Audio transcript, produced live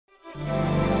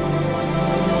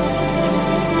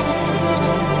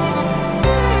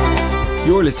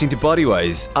You're listening to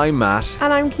BODYWISE. I'm Matt.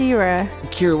 And I'm Ciara.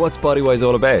 Ciara, what's BODYWISE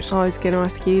all about? I was going to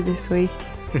ask you this week.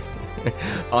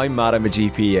 I'm Matt, I'm a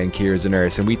GP and Ciara's a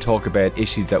nurse, and we talk about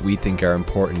issues that we think are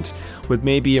important with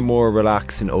maybe a more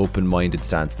relaxed and open-minded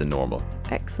stance than normal.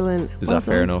 Excellent. Is that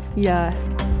fair enough? Yeah.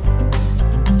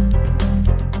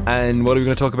 And what are we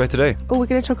going to talk about today? Oh, we're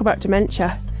going to talk about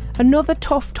dementia. Another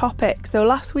tough topic. So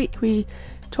last week we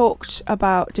talked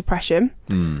about depression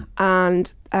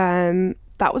and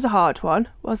that was a hard one,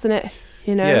 wasn't it?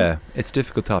 You know? Yeah, it's a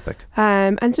difficult topic.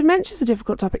 And dementia is a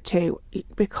difficult topic too,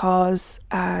 because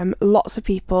lots of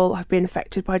people have been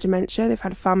affected by dementia. They've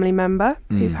had a family member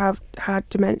who's had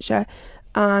dementia.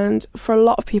 And for a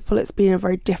lot of people, it's been a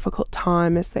very difficult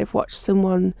time as they've watched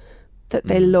someone that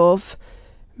they love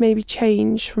maybe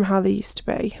change from how they used to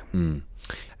be.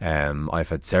 I've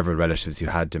had several relatives who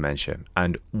had dementia,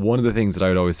 and one of the things that I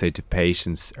would always say to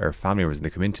patients or family members when they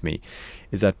come into me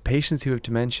is that patients who have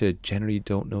dementia generally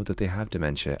don't know that they have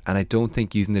dementia, and I don't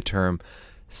think using the term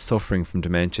suffering from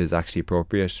dementia is actually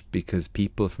appropriate, because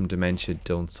people from dementia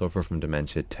don't suffer from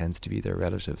dementia. It tends to be their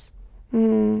relatives.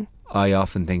 I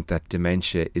often think that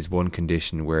dementia is one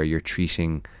condition where you're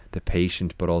treating the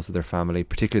patient but also their family,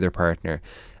 particularly their partner,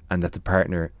 and that the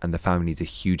partner and the family needs a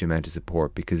huge amount of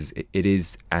support, because it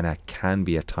is, and it can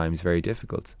be at times, very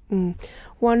difficult.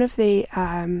 One of the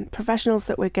professionals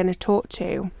that we're going to talk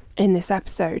to in this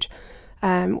episode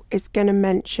is going to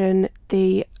mention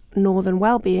the Northern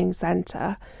Wellbeing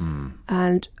Centre,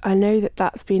 and I know that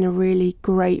that's been a really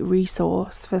great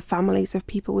resource for families of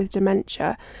people with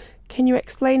dementia. Can you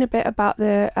explain a bit about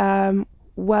the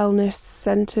wellness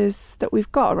centres that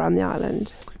we've got around the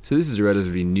island? So this is a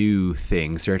relatively new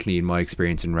thing. Certainly in my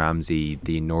experience in Ramsey,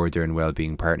 the Northern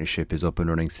Wellbeing Partnership is up and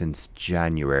running since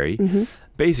January.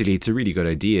 Basically, it's a really good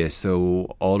idea.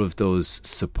 So all of those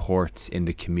supports in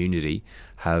the community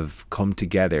have come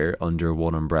together under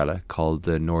one umbrella called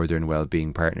the Northern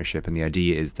Wellbeing Partnership. And the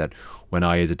idea is that when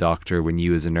I as a doctor, when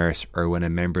you as a nurse, or when a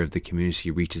member of the community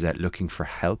reaches out looking for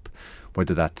help,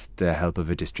 whether that's the help of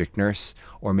a district nurse,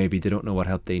 or maybe they don't know what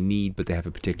help they need, but they have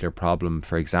a particular problem.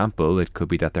 For example, it could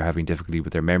be that they're having difficulty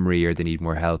with their memory, or they need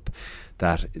more help.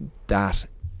 That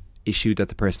issue that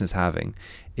the person is having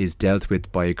is dealt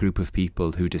with by a group of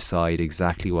people who decide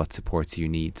exactly what supports you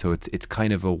need. So it's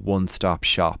kind of a one-stop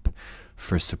shop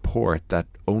for support that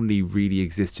only really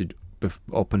existed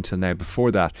up until now. Before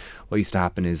that, what used to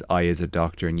happen is I as a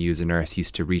doctor and you as a nurse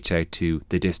used to reach out to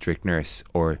the district nurse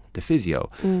or the physio,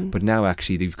 but now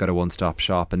actually they've got a one-stop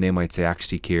shop, and they might say,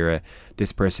 actually, Ciara,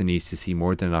 this person needs to see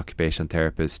more than an occupational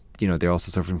therapist. You know, they're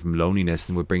also suffering from loneliness,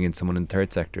 and we'll bring in someone in the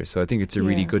third sector. So I think it's a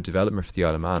really good development for the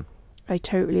Isle of Man. I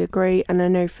totally agree. And I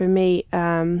know for me,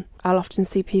 I'll often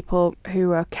see people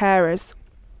who are carers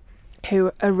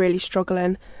who are really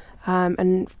struggling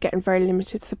and getting very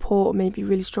limited support, maybe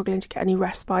really struggling to get any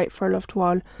respite for a loved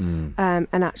one. And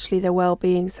actually the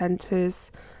wellbeing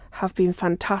centres have been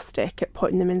fantastic at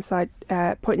putting them in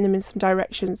some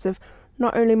directions of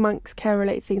not only Manx care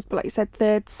related things, but like you said,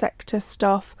 third sector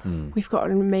stuff. We've got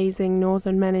an amazing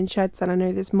Northern Men in Sheds, and I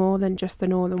know there's more than just the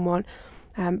Northern one,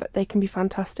 but they can be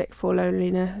fantastic for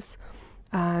loneliness,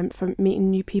 for meeting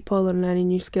new people and learning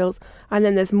new skills. And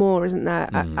then there's more, isn't there,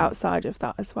 outside of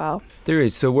that as well? There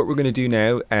is. So what we're going to do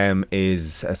now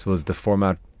is, I suppose the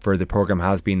format for the programme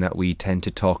has been that we tend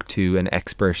to talk to an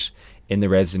expert in the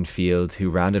resident field who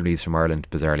randomly is from Ireland,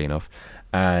 bizarrely enough,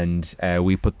 and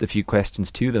we put a few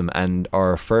questions to them. And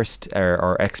our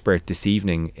expert this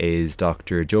evening is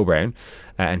Dr. Joe Brown,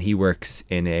 and he works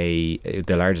in the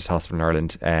largest hospital in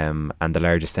Ireland, and the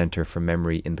largest centre for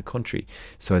memory in the country.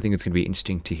 So I think it's going to be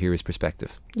interesting to hear his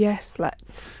perspective. Yes, let's.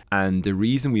 And the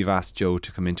reason we've asked Joe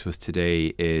to come into us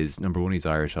today is, number one, he's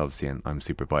Irish, obviously, and I'm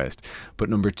super biased. But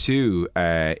number two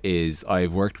is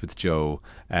I've worked with Joe,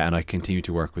 and I continue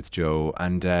to work with Joe,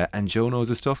 and Joe knows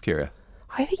his stuff, Ciara.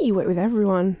 I think you work with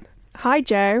everyone. Hi,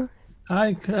 Joe.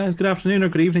 Hi, good afternoon or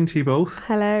good evening to you both.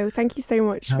 Hello, thank you so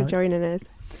much for joining us.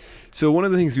 So one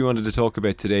of the things we wanted to talk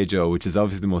about today, Joe, which is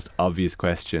obviously the most obvious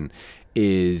question,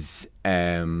 is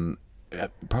probably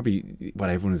what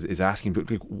everyone is asking, but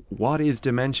what is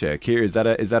dementia? Ciara, is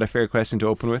that a fair question to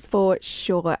open with? For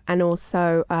sure. And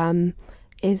also,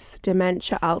 is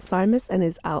dementia Alzheimer's, and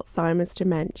is Alzheimer's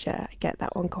dementia? I get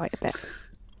that one quite a bit.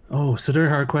 Oh, so they're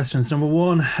hard questions. Number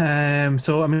one,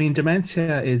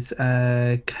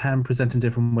 dementia can present in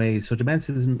different ways. So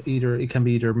dementia is it can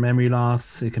be either memory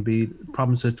loss, it can be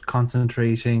problems with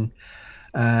concentrating.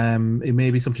 It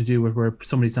may be something to do with where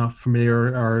somebody's not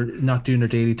familiar or not doing their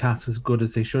daily tasks as good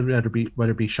as they should,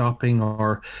 whether it be shopping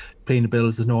or paying the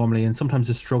bills as normally, and sometimes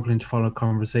they're struggling to follow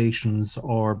conversations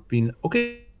or being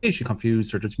okay occasionally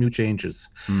confused, or there's mood changes.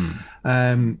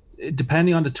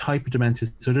 Depending on the type of dementia.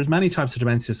 So there's many types of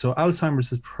dementia. So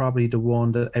Alzheimer's is probably the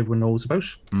one that everyone knows about.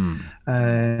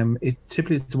 It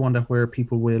typically is the one that where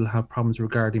people will have problems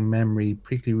regarding memory,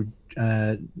 particularly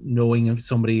knowing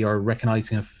somebody or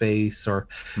recognizing a face, or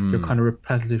they're kind of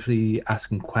repetitively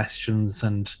asking questions,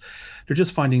 and they're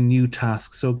just finding new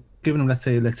tasks. So giving them, let's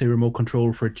say remote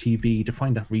control for a TV, they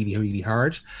find that really, really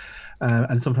hard.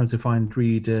 And sometimes they find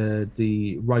really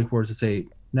the right words to say.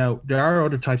 Now, there are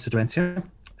other types of dementia.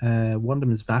 One of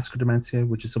them is vascular dementia,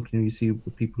 which is something you see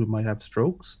with people who might have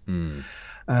strokes.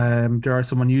 There are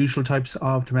some unusual types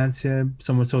of dementia,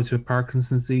 some associated with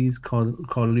Parkinson's disease called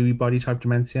Lewy body type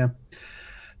dementia.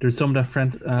 There's some that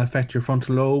affect your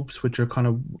frontal lobes, which are kind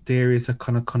of the areas that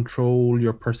kind of control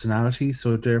your personality.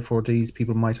 So therefore, these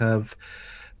people might have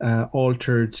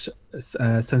altered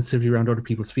sensitivity around other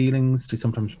people's feelings. They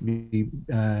sometimes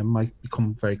might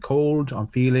become very cold on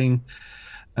feeling.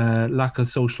 Lack of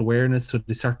social awareness, so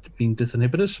they start being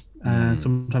disinhibited.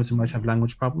 Sometimes they might have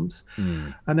language problems.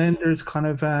 And then there's kind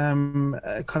of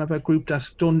a group that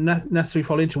don't necessarily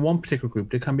fall into one particular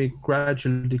group. They can be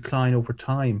gradual decline over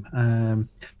time,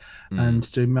 and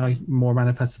they might more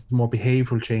manifest as more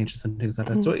behavioral changes and things like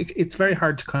that. So it's very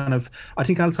hard to kind of. I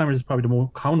think Alzheimer's is probably the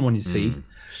more common one you see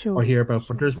or hear about,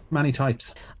 but there's many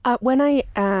types. When I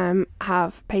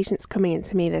have patients coming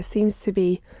into me, there seems to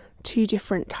be two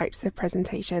different types of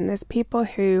presentation. There's people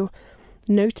who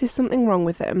notice something wrong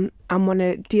with them and want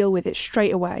to deal with it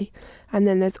straight away, and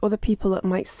then there's other people that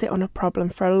might sit on a problem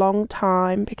for a long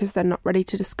time because they're not ready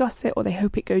to discuss it, or they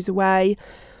hope it goes away,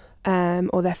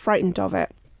 or they're frightened of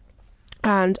it.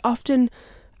 And often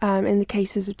in the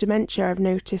cases of dementia, I've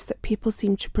noticed that people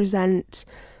seem to present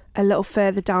a little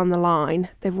further down the line.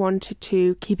 They've wanted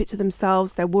to keep it to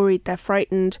themselves, they're worried, they're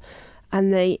frightened,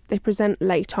 and they present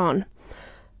late on.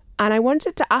 And I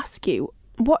wanted to ask you,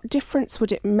 what difference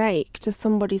would it make to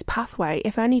somebody's pathway,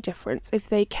 if any difference, if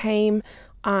they came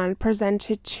and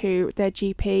presented to their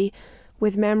GP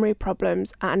with memory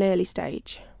problems at an early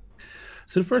stage?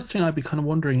 So the first thing I'd be kind of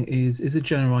wondering is it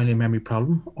genuinely a memory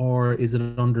problem, or is it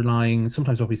an underlying,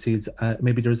 sometimes what we see is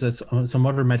maybe there's some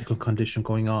other medical condition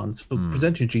going on. So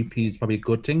presenting to GP is probably a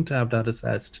good thing to have that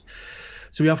assessed.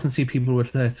 So we often see people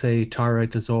with, let's say,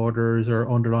 thyroid disorders or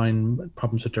underlying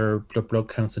problems with their blood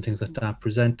counts and things like that,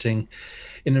 presenting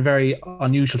in a very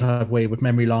unusual type of way with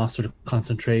memory loss or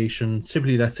concentration.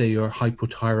 Typically, let's say you're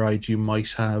hypothyroid, you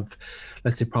might have,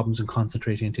 let's say, problems in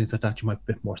concentrating and things like that. You might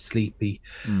be a bit more sleepy.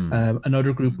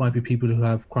 Another group might be people who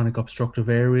have chronic obstructive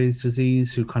airways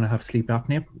disease, who kind of have sleep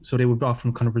apnea. So they would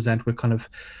often kind of present with kind of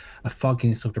a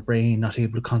fogginess of the brain, not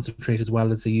able to concentrate as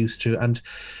well as they used to. And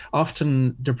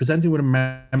often they're presenting with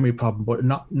a memory problem, but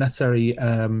not necessarily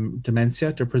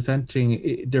dementia. They're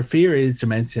presenting, their fear is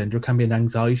dementia, and there can be an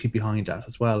anxiety behind that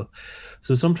as well.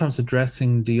 So sometimes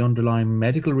addressing the underlying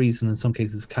medical reason in some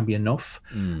cases can be enough.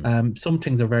 Some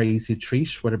things are very easy to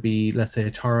treat, whether it be, let's say,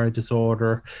 a thyroid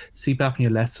disorder, sleep apnea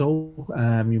less so.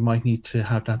 You might need to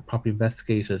have that properly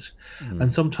investigated.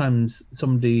 And sometimes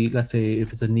somebody, let's say,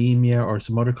 if it's anemia or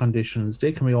some other conditions,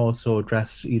 they can be also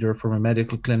addressed either from a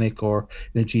medical clinic or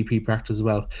in a GP practice as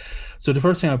well. So the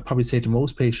first thing I'd probably say to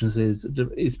most patients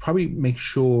is probably make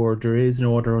sure there is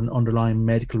no other underlying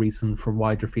medical reason for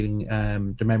why they're feeling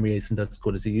the memory isn't as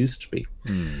good as it used to be.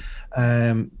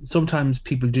 Sometimes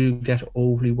people do get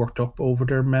overly worked up over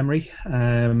their memory.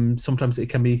 Sometimes it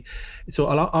can be,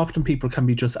 often people can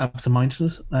be just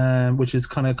absent-minded, which is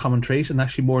kind of a common trait, and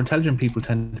actually more intelligent people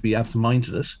tend to be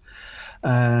absent-minded.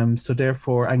 So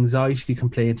therefore anxiety can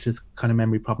play into this kind of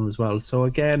memory problem as well. So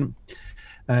again,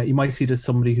 you might see there's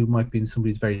somebody who might be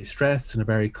somebody's very stressed in a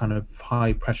very kind of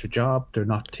high pressure job. They're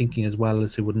not thinking as well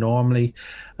as they would normally.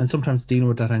 And sometimes dealing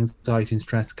with that anxiety and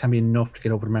stress can be enough to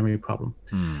get over the memory problem.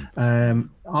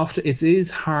 Often it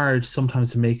is hard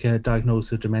sometimes to make a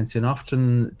diagnosis of dementia, and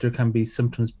often there can be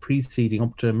symptoms preceding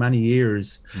up to many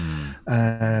years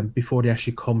before they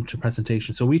actually come to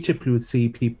presentation. So we typically would see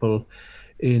people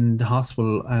in the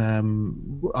hospital.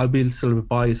 I'll be still a bit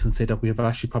biased and say that we have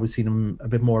actually probably seen them a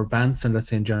bit more advanced than, let's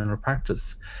say, in general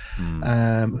practice,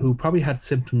 who probably had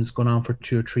symptoms going on for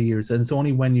 2 or 3 years. And it's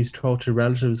only when you talk to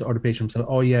relatives or the patient say,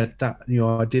 oh yeah, that,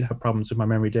 I did have problems with my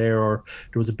memory there, or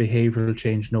there was a behavioral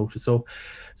change noticed. So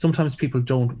sometimes people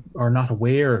are not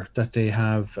aware that they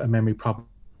have a memory problem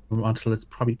until it's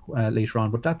probably later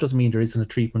on. But that doesn't mean there isn't a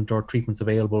treatment or treatments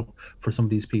available for some of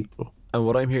these people. And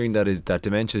what I'm hearing that is that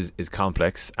dementia is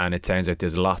complex, and it sounds like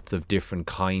there's lots of different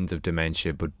kinds of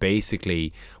dementia. But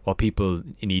basically what people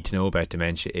need to know about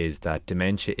dementia is that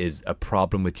dementia is a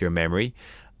problem with your memory,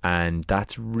 And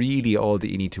that's really all that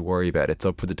you need to worry about. It's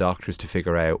up for the doctors to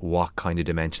figure out what kind of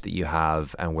dementia that you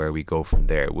have and where we go from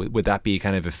there. Would that be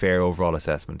kind of a fair overall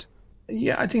assessment?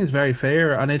 Yeah, I think it's very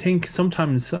fair. And I think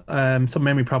sometimes some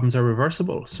memory problems are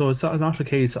reversible. So it's not a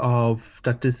case of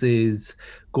that this is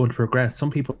going to progress. Some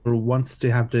people, once they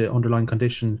have the underlying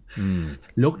condition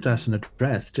looked at and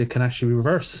addressed, it can actually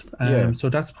reverse. So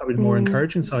that's probably the more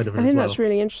encouraging side of it as well. I think that's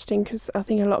really interesting, because I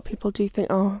think a lot of people do think,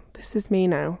 oh, this is me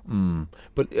now.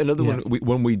 But another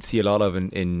one we'd see a lot of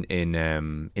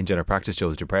in general practice, Joe,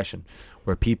 is depression,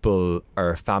 where people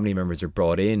or family members are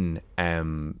brought in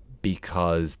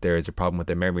because there is a problem with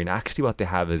their memory, and actually what they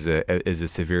have is a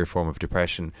severe form of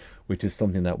depression, which is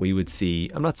something that we would see,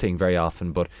 I'm not saying very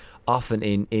often, but often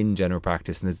in general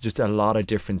practice. And there's just a lot of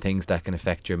different things that can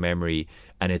affect your memory,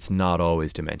 and it's not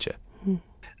always dementia.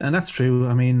 And that's true.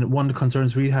 I mean, one of the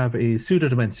concerns we have is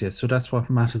pseudo-dementia. So that's what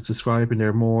Matt is describing. There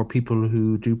are more people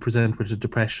who do present with a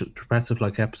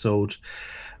depressive-like episode.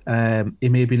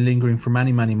 It may be lingering for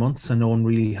many, many months, and no one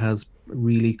really has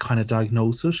kind of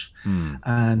diagnosed it.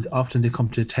 And often they come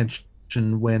to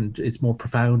attention when it's more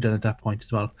profound and at that point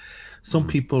as well. Some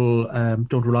people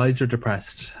don't realize they're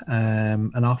depressed,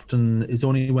 and often it's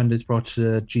only when it's brought to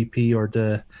the GP or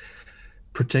the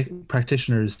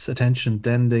practitioner's attention,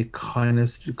 then they kind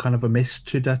of admit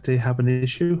to that they have an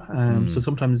issue. So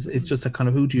sometimes it's just a kind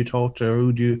of, who do you talk to, or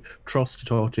who do you trust to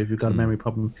talk to if you've got a memory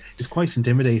problem? It's quite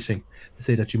intimidating to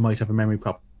say that you might have a memory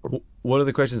problem. One of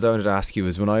the questions I wanted to ask you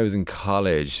is, when I was in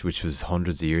college, which was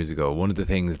hundreds of years ago, one of the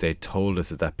things they told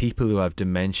us is that people who have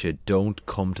dementia don't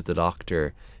come to the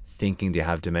doctor thinking they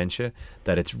have dementia,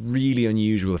 that it's really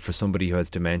unusual for somebody who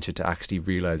has dementia to actually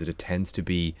realise that it tends to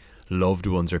be loved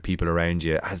ones or people around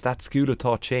you. Has that school of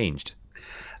thought changed?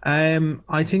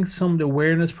 I think some of the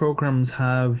awareness programs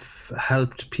have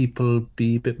helped people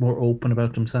be a bit more open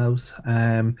about themselves.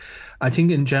 I think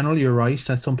in general, you're right,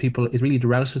 that some people, it's really the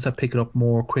relatives that pick it up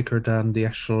more quicker than the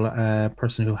actual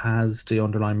person who has the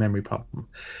underlying memory problem.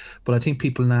 But I think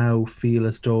people now feel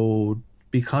as though,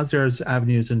 because there's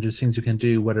avenues and there's things you can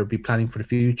do, whether it be planning for the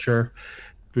future,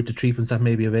 with the treatments that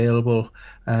may be available,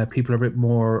 people are a bit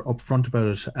more upfront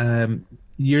about it.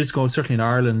 Years ago, certainly in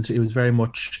Ireland, it was very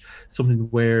much something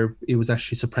where it was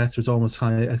actually suppressed. There was almost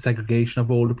kind of a segregation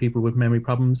of older people with memory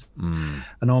problems,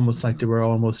 and almost like they were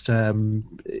almost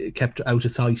kept out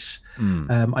of sight.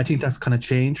 I think that's kind of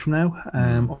changed from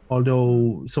now,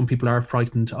 although some people are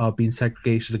frightened of being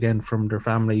segregated again from their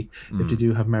family if they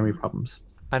do have memory problems.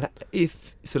 And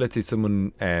let's say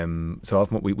someone, so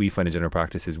often what we find in general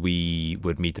practice is we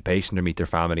would meet the patient or meet their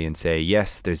family and say,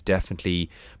 yes, there's definitely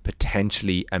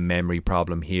potentially a memory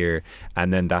problem here.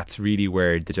 And then that's really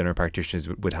where the general practitioners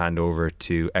would hand over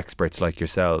to experts like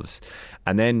yourselves.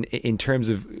 And then in terms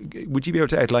of, would you be able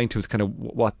to outline to us kind of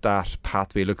what that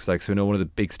pathway looks like? So I know one of the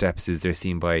big steps is they're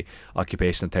seen by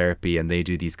occupational therapy, and they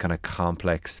do these kind of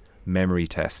complex memory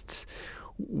tests.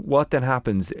 What then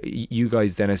happens? You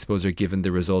guys then, I suppose, are given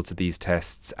the results of these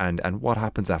tests, and what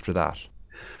happens after that?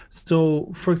 So,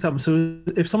 for example,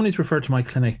 if somebody's referred to my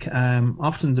clinic,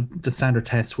 often the standard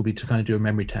test will be to kind of do a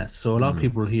memory test. So a lot of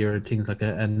people hear things like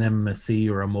an MSc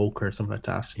or a MOCA or something like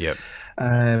that. Yep.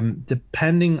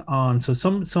 Depending on, so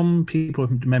some people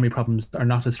with memory problems are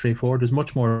not as straightforward. There's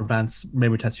much more advanced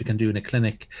memory tests you can do in a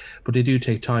clinic, but they do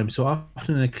take time. So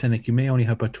often in a clinic, you may only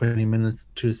have about 20 minutes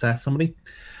to assess somebody,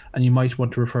 and you might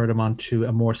want to refer them on to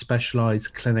a more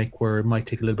specialised clinic where it might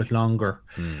take a little bit longer.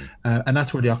 And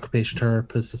that's where the occupational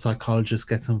therapist, the psychologist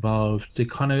gets involved. They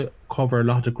kind of cover a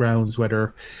lot of grounds,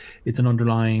 whether it's an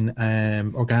underlying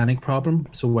organic problem,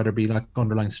 so whether it be like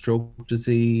underlying stroke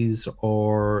disease,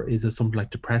 or is it something like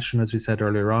depression, as we said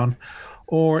earlier on,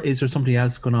 or is there something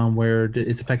else going on where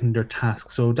it's affecting their task?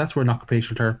 So that's where an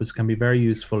occupational therapist can be very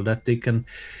useful, that they can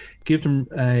give them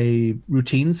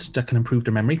routines that can improve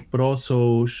their memory, but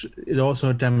also it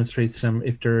also demonstrates to them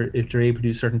if they're able to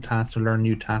do certain tasks or learn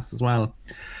new tasks as well.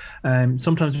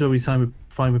 Sometimes what we find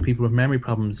with people with memory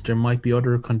problems, there might be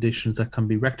other conditions that can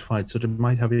be rectified. So they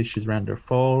might have issues around their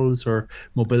falls or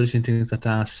mobility and things like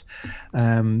that,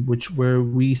 where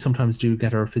we sometimes do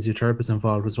get our physiotherapists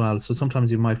involved as well. So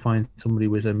sometimes you might find somebody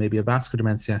with maybe a vascular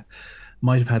dementia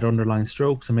might have had underlying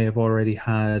strokes and may have already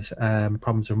had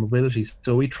problems with mobility.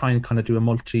 So we try and kind of do a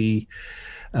multi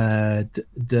kind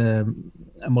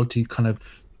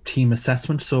of team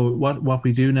assessment. So what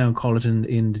we do now, call it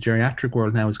in the geriatric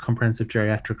world now, is comprehensive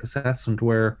geriatric assessment,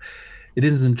 where it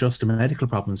isn't just the medical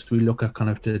problems. We look at kind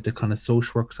of the kind of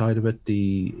social work side of it,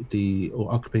 the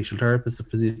occupational therapist, the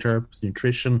physiotherapist,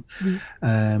 nutrition,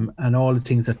 and all the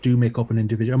things that do make up an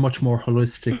individual, a much more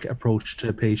holistic approach to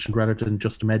a patient rather than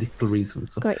just the medical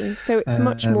reasons. Got you. So it's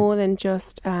much more than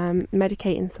just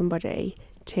medicating somebody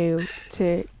to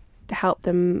help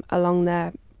them along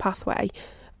their pathway.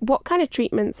 What kind of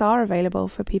treatments are available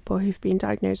for people who've been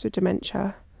diagnosed with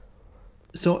dementia?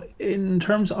 So in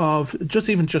terms of just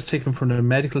taken from the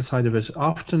medical side of it,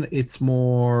 often it's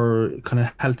more kind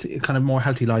of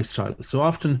healthy lifestyle. So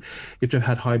often if they've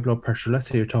had high blood pressure, let's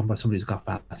say you're talking about somebody who's got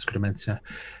vascular dementia,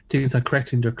 things like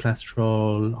correcting their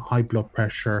cholesterol, high blood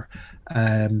pressure,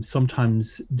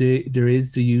 sometimes there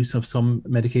is the use of some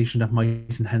medication that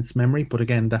might enhance memory, but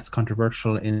again, that's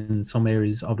controversial in some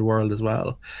areas of the world as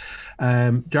well.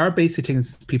 There are basic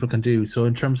things people can do. So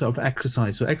in terms of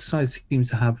exercise, so exercise seems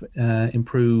to have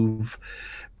improve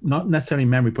not necessarily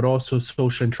memory, but also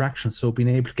social interaction. So being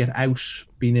able to get out,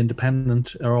 being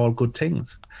independent are all good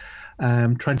things.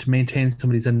 Trying to maintain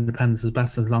somebody's independence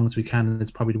as long as we can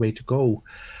is probably the way to go.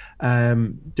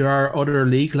 There are other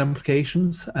legal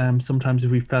implications. Sometimes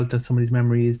if we felt that somebody's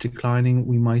memory is declining,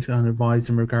 we might advise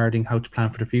them regarding how to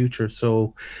plan for the future.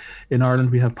 So in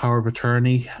Ireland, we have power of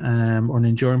attorney, or an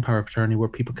enduring power of attorney, where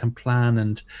people can plan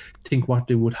and think what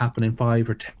would happen in 5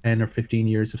 or 10 or 15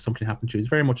 years if something happened to you. It's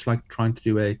very much like trying to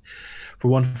do for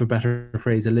want of a better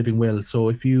phrase, a living will. So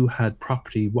if you had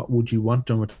property, what would you want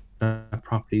done with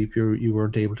property if you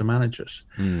weren't able to manage it?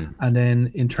 And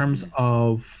then in terms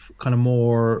of kind of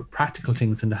more practical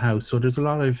things in the house, so there's a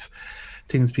lot of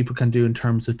things people can do in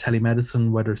terms of telemedicine,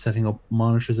 whether setting up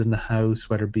monitors in the house,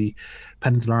 whether it be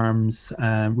pendant alarms,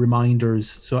 reminders.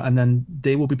 So, and then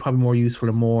they will be probably more useful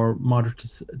in more moderate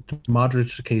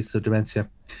cases of dementia.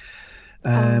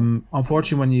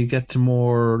 Unfortunately, when you get to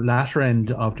more latter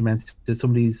end of dementia,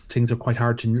 some of these things are quite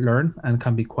hard to learn and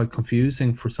can be quite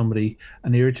confusing for somebody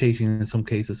and irritating in some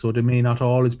cases. So they may not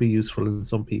always be useful in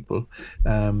some people,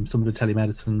 some of the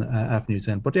telemedicine avenues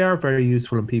in, but they are very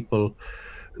useful in people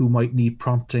who might need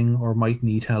prompting or might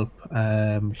need help,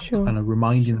 kind of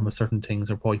reminding them of certain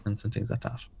things or appointments and things like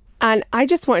that. And I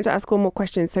just wanted to ask one more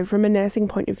question. So from a nursing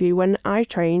point of view, when I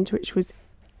trained, which was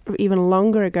even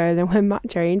longer ago than when Matt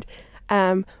trained,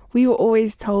 we were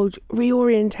always told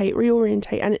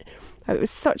reorientate, and it was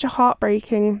such a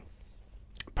heartbreaking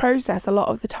process a lot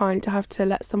of the time to have to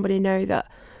let somebody know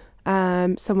that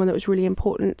someone that was really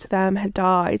important to them had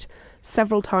died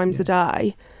several times a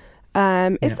day.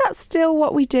 Is that still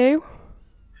what we do?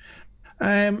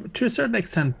 To a certain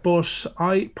extent, but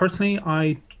I personally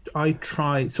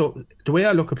try. So the way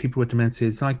I look at people with dementia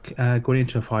is like going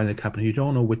into a filing cabinet. You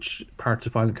don't know which part of the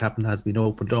filing cabinet has been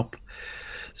opened up.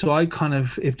 So I kind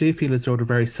of, if they feel as though they're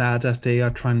very sad that day, I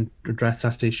try and address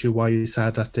that issue, why are you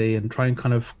sad that day, and try and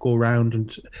kind of go around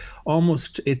and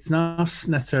almost, it's not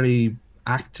necessarily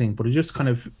acting, but it's just kind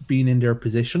of being in their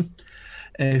position.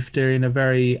 If they're in a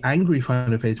very angry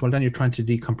kind of phase, well, then you're trying to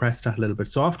decompress that a little bit.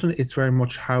 So often it's very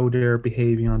much how they're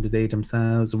behaving on the day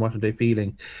themselves and what are they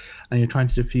feeling, and you're trying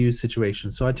to diffuse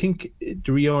situations. So I think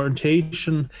the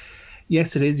reorientation,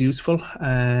 yes, it is useful,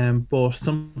 but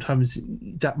sometimes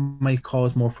that might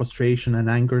cause more frustration and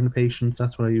anger in the patient.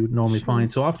 That's what I would normally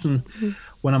find. So often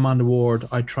when I'm on the ward,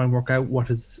 I try and work out what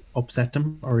has upset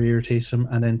them or irritated them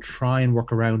and then try and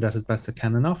work around that as best I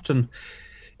can. And often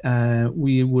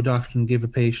we would often give a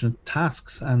patient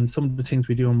tasks, and some of the things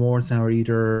we do on wards now are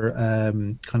either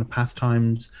kind of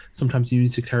pastimes. Sometimes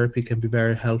music therapy can be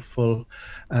very helpful.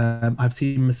 I've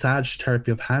seen massage therapy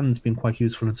of hands being quite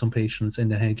useful in some patients in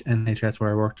the NHS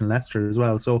where I worked in Leicester as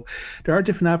well. So there are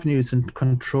different avenues in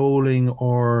controlling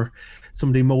or some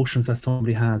of the emotions that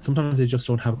somebody has. Sometimes they just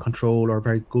don't have control or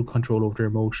very good control over their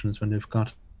emotions when they've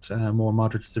got more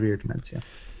moderate to severe dementia.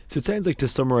 So it sounds like, to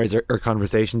summarise our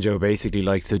conversation, Joe, basically,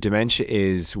 like, so dementia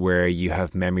is where you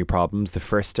have memory problems. The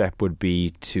first step would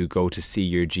be to go to see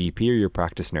your GP or your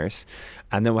practice nurse.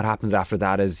 And then what happens after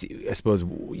that is, I suppose,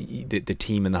 the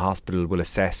team in the hospital will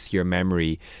assess your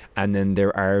memory, and then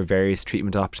there are various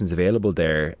treatment options available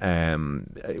there. I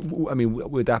mean,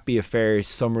 would that be a fair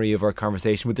summary of our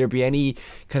conversation? Would there be any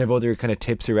kind of other kind of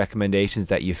tips or recommendations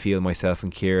that you feel myself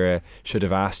and Ciara should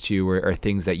have asked you, or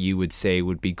things that you would say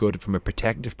would be good from a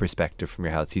protective perspective from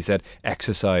your health? So you said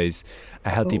exercise,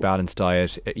 a healthy balanced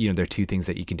diet. There are two things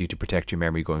that you can do to protect your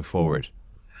memory going forward.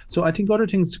 So I think other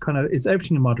things is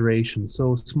everything in moderation.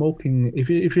 So smoking, if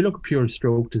you look at pure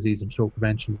stroke disease and stroke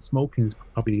prevention, smoking is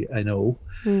probably a no.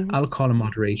 Alcohol in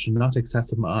moderation, not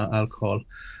excessive alcohol.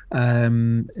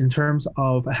 In terms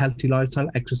of a healthy lifestyle,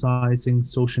 exercising,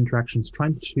 social interactions,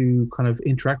 trying to kind of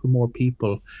interact with more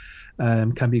people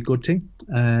can be a good thing,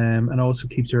 and also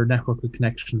keeps your network of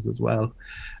connections as well.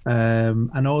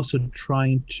 And also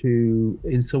trying to,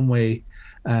 in some way,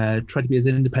 try to be as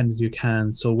independent as you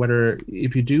can. So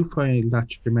if you do find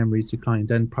that your memories decline,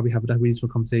 then probably have that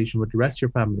reasonable conversation with the rest of your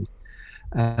family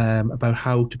about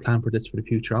how to plan for this for the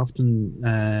future.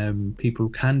 Often people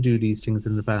can do these things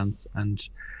in advance and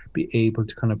be able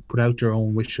to kind of put out their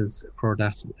own wishes for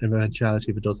that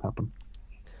eventuality if it does happen.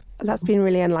 That's been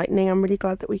really enlightening. I'm really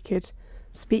glad that we could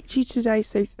speak to you today.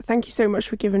 So thank you so much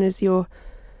for giving us your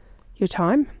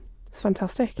time. It's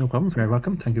fantastic. No problem. Very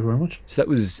welcome. Thank you very much. So that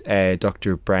was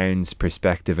Dr. Brown's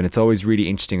perspective, and it's always really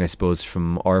interesting, I suppose,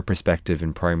 from our perspective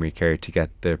in primary care to get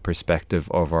the perspective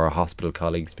of our hospital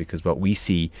colleagues, because what we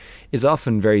see is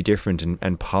often very different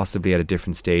and possibly at a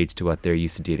different stage to what they're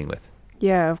used to dealing with.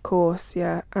 Yeah, of course,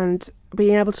 yeah. And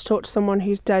being able to talk to someone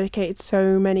who's dedicated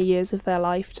so many years of their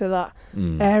life to that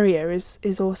area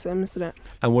is awesome, isn't it?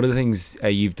 And one of the things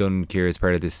you've done, Ciara, as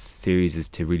part of this series is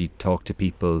to really talk to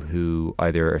people who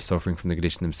either are suffering from the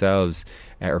condition themselves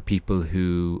or people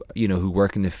who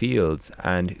work in the field.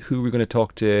 And who are we going to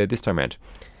talk to this time around?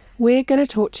 We're going to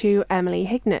talk to Emily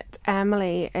Hignett.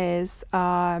 Emily is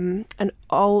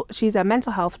she's a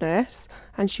mental health nurse,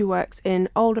 and she works in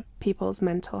older people's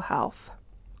mental health.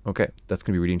 Okay, that's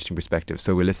going to be a really interesting perspective.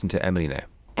 So we'll listen to Emily now.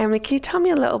 Emily, can you tell me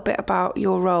a little bit about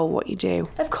your role, what you do?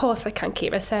 Of course I can,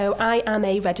 Ciara. So I am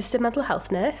a registered mental health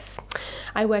nurse.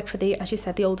 I work for as you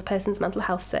said, the Older Persons Mental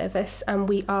Health Service, and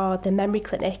we are the memory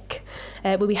clinic,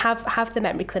 where we have the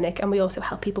memory clinic, and we also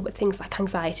help people with things like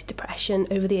anxiety, depression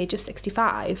over the age of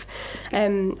 65.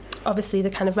 Obviously, the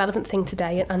kind of relevant thing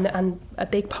today, and a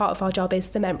big part of our job is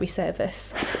the memory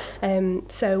service.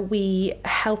 So we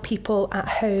help people at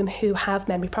home who have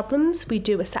memory problems. We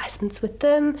do assessments with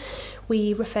them.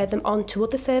 We refer them on to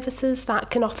other services that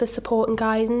can offer support and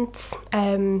guidance.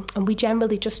 And we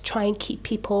generally just try and keep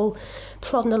people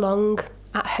plodding along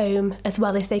at home as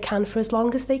well as they can for as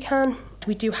long as they can.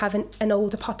 We do have an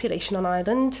older population on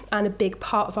Ireland, and a big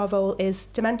part of our role is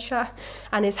dementia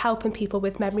and is helping people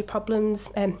with memory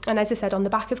problems. And as I said, on the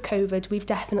back of COVID, we've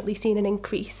definitely seen an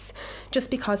increase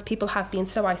just because people have been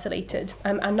so isolated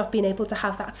and not being able to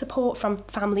have that support from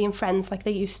family and friends like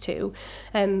they used to.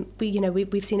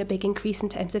 We've seen a big increase in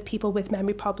terms of people with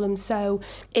memory problems. So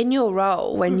in your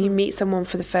role, when you meet someone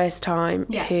for the first time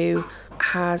who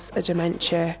has a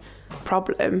dementia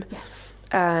problem,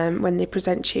 when they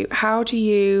present to you, how do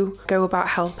you go about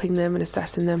helping them and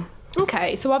assessing them?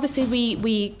 Okay, so obviously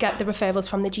we get the referrals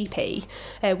from the GP.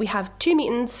 We have two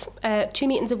meetings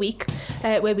a week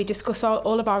where we discuss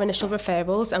all of our initial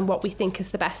referrals and what we think is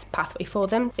the best pathway for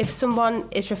them. If someone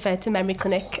is referred to memory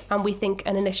clinic and we think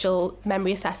an initial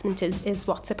memory assessment is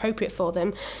what's appropriate for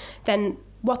them, then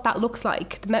what that looks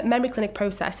like, the memory clinic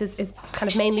process is kind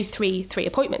of mainly three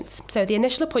appointments. So the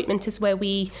initial appointment is where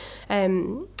we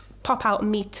pop out and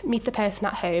meet the person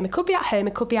at home. It could be at home,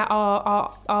 it could be at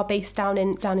our base down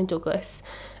in Douglas.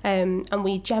 And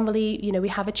we generally, we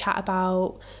have a chat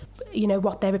about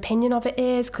what their opinion of it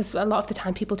is, because a lot of the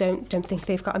time people don't think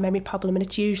they've got a memory problem, and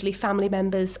it's usually family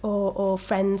members or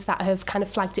friends that have kind of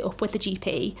flagged it up with the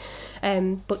GP.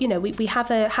 But we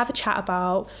have a chat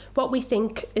about what we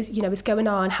think is going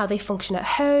on, how they function at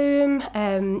home,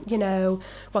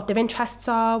 what their interests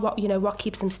are, what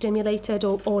keeps them stimulated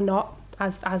or not,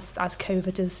 as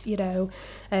COVID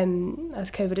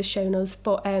has shown us.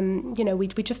 But we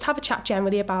just have a chat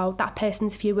generally about that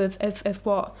person's view of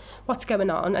what's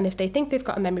going on, and if they think they've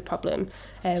got a memory problem,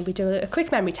 we do a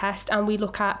quick memory test, and we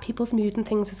look at people's mood and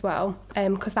things as well,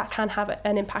 because that can have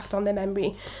an impact on their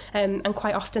memory, and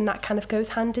quite often that kind of goes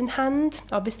hand in hand.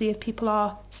 Obviously, if people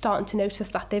are starting to notice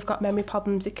that they've got memory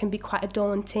problems, it can be quite a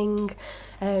daunting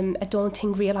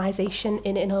realisation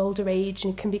in older age,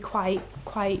 and it can be quite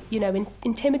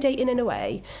intimidating in a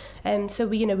way. So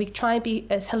we try and be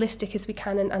as holistic as we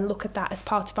can and look at that as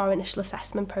part of our initial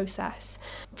assessment process.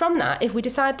 From that, if we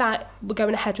decide that we're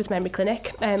going ahead with memory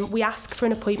clinic, we ask for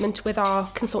an appointment with one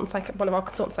of our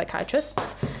consultant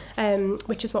psychiatrists,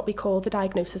 which is what we call the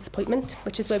diagnosis appointment,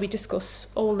 which is where we discuss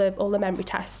all the memory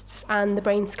tests and the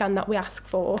brain scan that we ask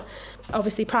for.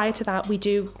 Obviously, prior to that, we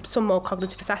do some more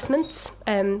cognitive assessments,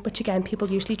 which again people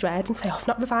usually dread and say, I've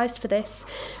not revised for this,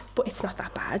 but it's not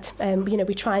that bad.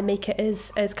 We try and make it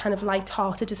as kind of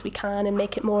light-hearted as we can, and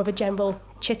make it more of a general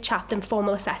chit-chat than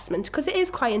formal assessment, because it is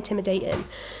quite intimidating.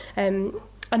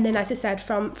 And then, as I said,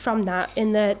 from that,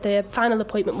 in the final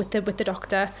appointment with the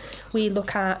doctor, we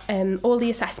look at all the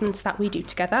assessments that we do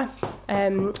together.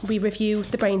 We review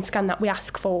the brain scan that we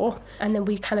ask for, and then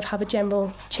we kind of have a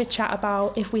general chit-chat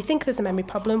about if we think there's a memory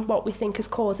problem, what we think is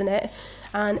causing it,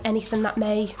 and anything that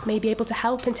may be able to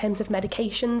help in terms of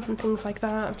medications and things like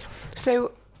that.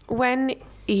 So when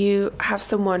you have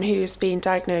someone who's been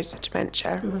diagnosed with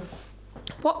dementia,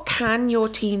 what can your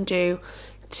team do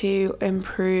to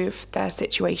improve their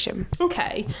situation?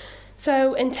 Okay.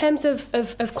 So in terms of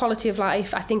quality of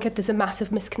life, I think that there's a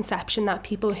massive misconception that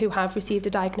people who have received a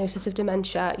diagnosis of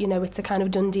dementia, it's a kind of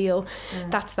done deal.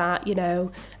 That's that,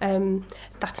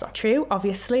 that's not true,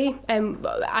 obviously.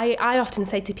 I often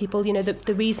say to people,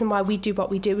 the reason why we do what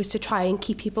we do is to try and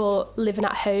keep people living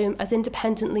at home as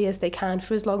independently as they can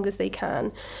for as long as they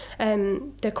can.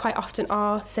 There quite often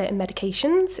are certain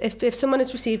medications. If someone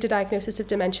has received a diagnosis of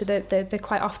dementia, there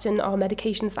quite often are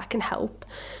medications that can help.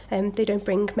 They don't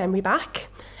bring memory back,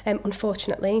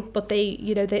 unfortunately, but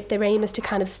their aim is to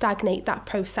kind of stagnate that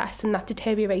process and that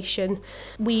deterioration.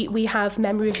 We have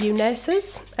memory review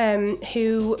nurses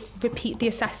who repeat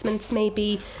the assessments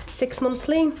maybe 6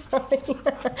 monthly.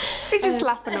 We're just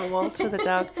laughing at Walter the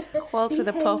dog, Walter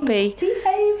the puppy,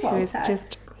 who's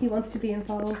just... He wants to be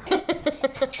involved.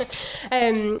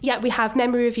 We have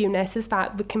memory review nurses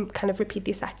that we can kind of repeat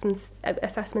the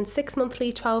assessments 6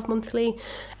 monthly, 12 monthly,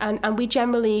 and we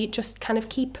generally just kind of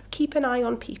keep an eye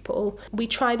on people. We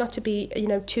try not to be,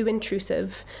 too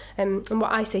intrusive. And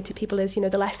what I say to people is,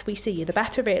 the less we see you, the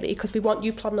better, really, because we want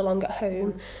you plodding along at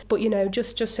home. But,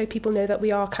 just so people know that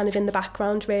we are kind of in the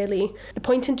background, really. The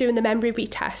point in doing the memory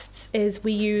retests is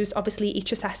we use, obviously,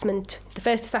 each assessment. The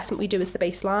first assessment we do is the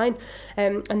baseline,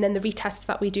 and then the retests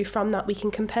that we do from that we can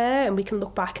compare and we can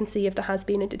look back and see if there has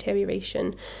been a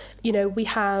deterioration. We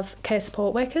have care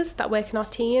support workers that work in our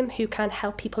team who can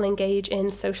help people engage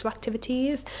in social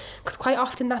activities, because quite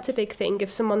often that's a big thing.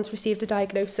 If someone's received a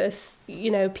diagnosis,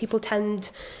 people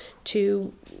tend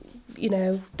to,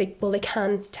 they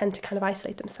can tend to kind of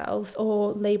isolate themselves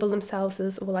or label themselves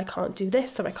as, well, I can't do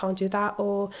this or I can't do that,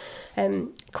 or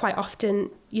quite often,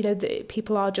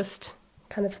 people are just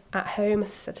kind of at home,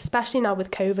 as I said, especially now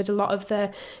with COVID. A lot of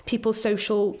the people's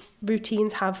social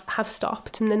routines have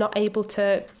stopped and they're not able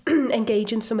to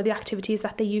engage in some of the activities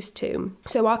that they used to.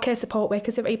 So our care support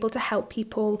workers are able to help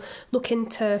people look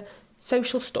into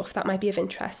social stuff that might be of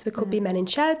interest. It could be Men in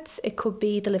Sheds, it could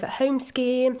be the Live at Home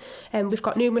scheme, and we've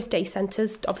got numerous day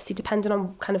centres, obviously depending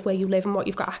on kind of where you live and what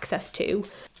you've got access to,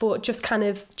 but just kind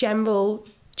of general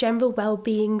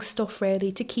well-being stuff,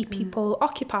 really, to keep people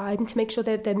occupied and to make sure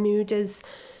that their mood is,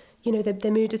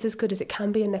 their mood is as good as it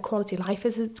can be and their quality of life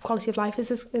is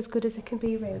as good as it can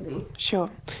be, really.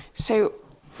 Sure. So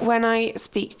when I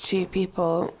speak to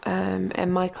people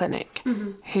in my clinic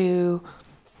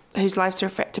whose lives are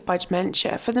affected by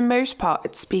dementia, for the most part,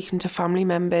 it's speaking to family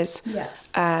members who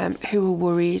are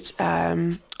worried,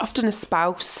 often a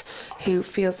spouse who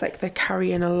feels like they're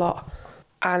carrying a lot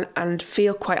and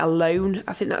feel quite alone.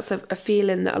 I think that's a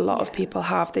feeling that a lot of people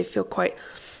have. They feel quite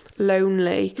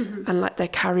lonely and like they're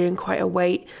carrying quite a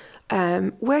weight.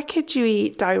 Where could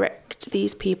you direct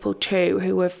these people to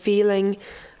who are feeling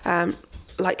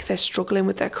like they're struggling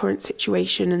with their current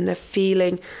situation and they're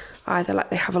feeling either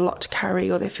like they have a lot to carry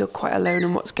or they feel quite alone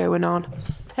in what's going on?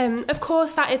 Of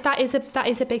course, that is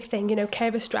a big thing.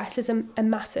 Carer stress is a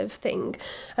massive thing,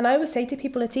 and I always say to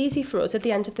people, it's easy for us at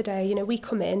the end of the day. We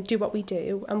come in, do what we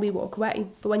do, and we walk away.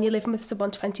 But when you're living with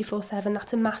someone 24/7,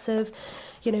 that's a massive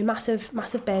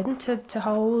burden to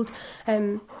hold.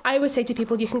 I always say to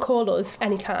people, you can call us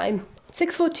anytime.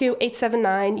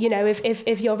 642-879.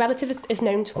 If your relative is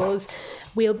known to us,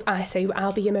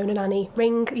 I'll be your Mona nanny.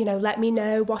 Ring, let me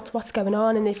know what's going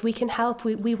on, and if we can help,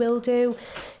 we will do.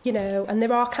 And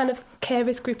there are kind of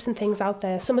carers groups and things out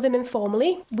there. Some of them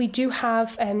informally. We do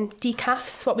have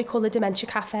decafs, what we call the Dementia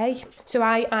Cafe. So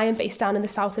I am based down in the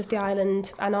south of the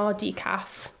island, and our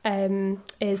decaf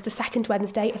is the second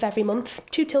Wednesday of every month,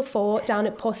 2 till 4, down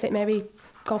at Port St Mary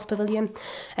Golf Pavilion.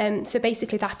 So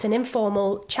basically that's an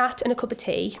informal chat and a cup of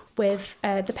tea with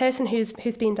the person who's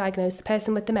been diagnosed, the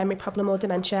person with the memory problem or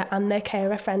dementia, and their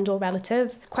carer, friend or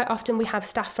relative. Quite often we have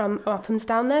staff from OPMS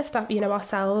down there,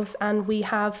 ourselves, and we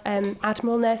have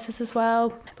Admiral nurses as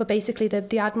well. But basically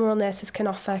the Admiral nurses can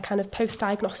offer kind of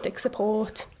post-diagnostic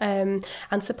support and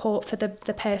support for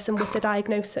the person with the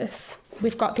diagnosis.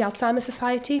 We've got the Alzheimer's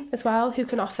Society as well, who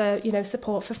can offer, you know,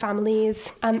 support for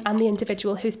families and the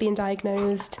individual who's been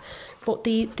diagnosed. But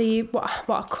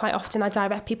what quite often I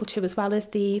direct people to as well is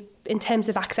in terms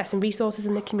of access and resources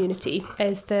in the community,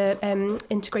 is the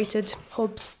integrated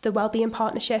hubs, the wellbeing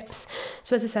partnerships.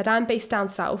 So as I said, I'm based down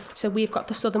south, so we've got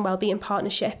the Southern Wellbeing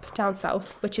Partnership down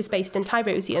south, which is based in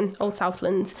Tyrosian, Old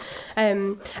Southlands,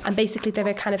 and basically they're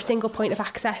a kind of single point of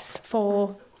access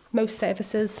for most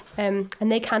services, and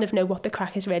they kind of know what the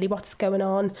crack is, really, what's going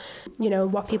on, you know,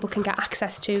 what people can get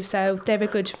access to. So they're a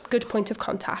good point of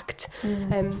contact.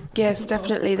 Yes,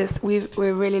 definitely.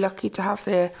 We're really lucky to have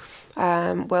the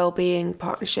wellbeing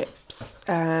partnerships.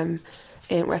 I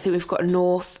think we've got a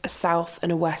north, a south,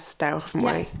 and a west now, haven't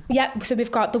we? Yeah. So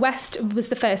we've got the west was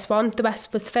the first one. The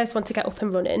west was the first one to get up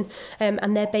and running,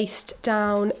 and they're based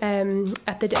down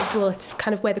at it's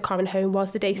kind of where the Corin Home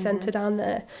was, the day centre down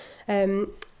there.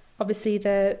 Obviously,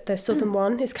 the southern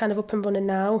one is kind of up and running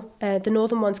now. The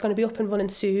northern one's going to be up and running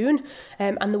soon.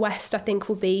 And the west, I think,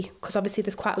 will be, because obviously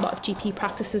there's quite a lot of GP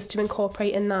practices to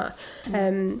incorporate in that.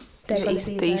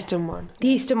 The eastern one. The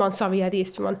eastern one, sorry, yeah, the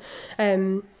eastern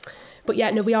one. But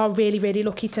yeah, no, we are really, really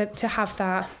lucky to have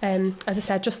that. As I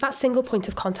said, just that single point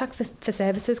of contact for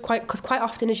services, because quite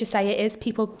often, as you say, it is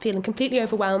people feeling completely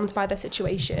overwhelmed by their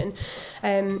situation.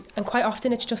 And quite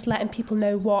often it's just letting people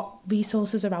know what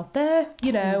resources are out there,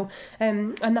 you know,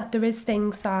 and that there is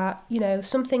things that, you know,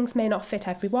 some things may not fit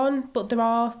everyone, but there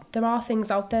are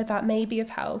things out there that may be of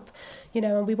help, you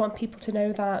know, and we want people to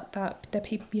know that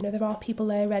there are people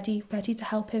there ready to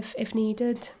help if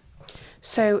needed.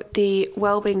 So the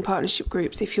wellbeing partnership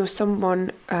groups, if you're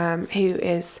someone who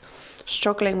is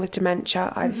struggling with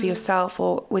dementia, either for yourself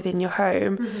or within your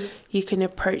home, you can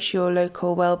approach your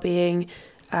local wellbeing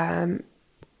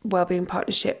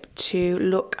partnership to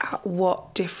look at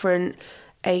what different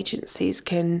agencies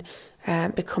can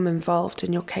become involved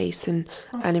in your case and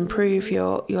improve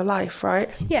your life,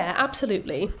 right? Yeah,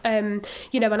 absolutely.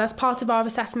 You know, and as part of our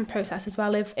assessment process as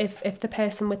well, if the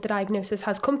person with the diagnosis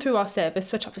has come through our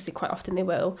service, which obviously quite often they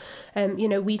will, you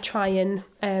know, we try and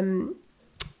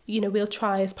we'll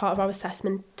try as part of our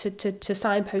assessment to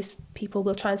signpost people.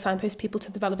 We'll try and signpost people to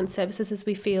the relevant services as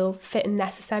we feel fit and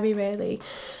necessary, really.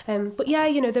 But yeah,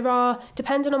 you know, there are,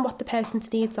 depending on what the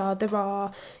person's needs are, there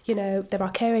are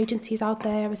care agencies out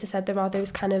there. As I said, there are those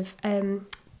kind of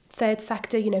third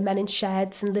sector, you know, men in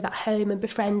sheds and live at home and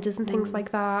befrienders and things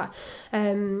like that.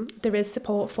 There is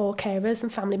support for carers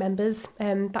and family members,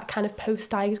 that kind of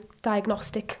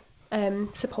post-diagnostic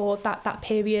support, that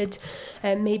period,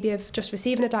 maybe of just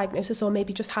receiving a diagnosis or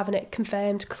maybe just having it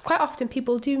confirmed, because quite often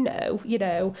people do know, you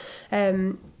know,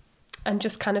 and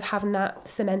just kind of having that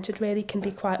cemented really can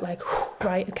be quite like,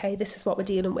 right, okay, this is what we're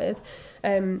dealing with.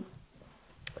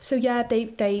 So yeah,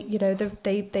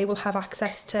 they will have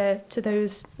access to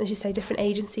those, as you say, different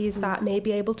agencies that may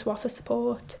be able to offer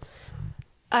support.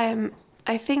 I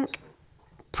think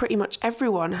pretty much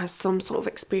everyone has some sort of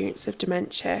experience of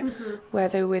dementia,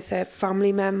 whether with a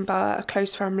family member, a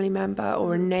close family member,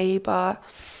 or a neighbour.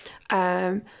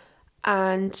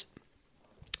 And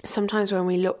sometimes when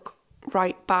we look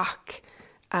right back,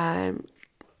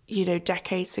 you know,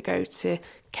 decades ago to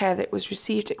care that was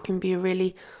received, it can be a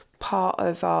really part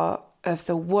of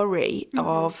the worry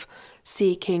of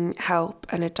seeking help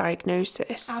and a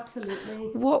diagnosis. Absolutely.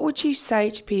 What would you say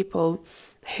to people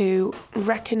who,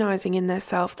 recognising in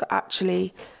themselves that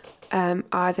actually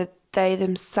either they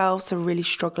themselves are really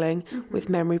struggling with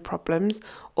memory problems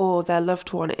or their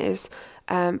loved one is,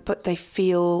 but they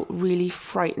feel really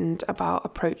frightened about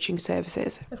approaching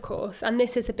services? Of course, and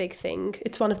this is a big thing.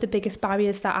 It's one of the biggest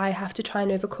barriers that I have to try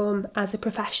and overcome as a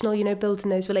professional, you know, building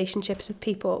those relationships with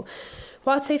people.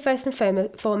 What I'd say first and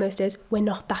foremost is we're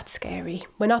not that scary.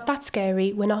 We're not that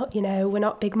scary. We're not, you know, we're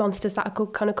not big monsters that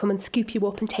could kind of come and scoop you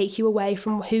up and take you away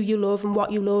from who you love and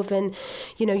what you love and,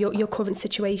 you know, your current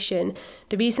situation.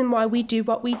 The reason why we do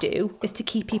what we do is to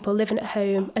keep people living at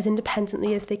home as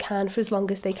independently as they can for as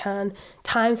long as they can.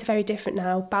 Times are very different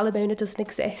now. Ballymona doesn't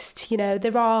exist. You know,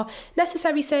 there are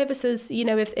necessary services, you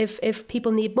know, if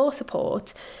people need more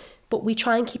support. But we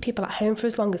try and keep people at home for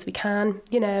as long as we can,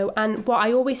 you know. And what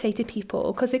I always say to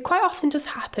people, because it quite often does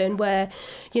happen where,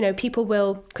 you know, people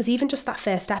will, because even just that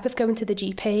first step of going to the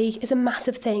GP is a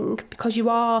massive thing, because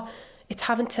it's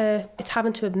having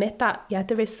to admit that, yeah,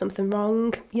 there is something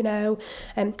wrong, you know.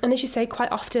 And as you say,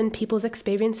 quite often people's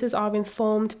experiences are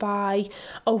informed by,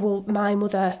 oh, well, my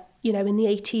mother, you know, in the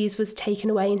 80s was taken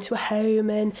away into a home,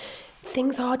 and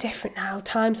things are different now.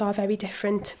 Times are very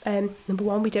different. Number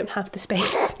one, we don't have the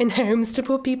space in homes to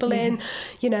put people in,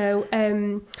 you know.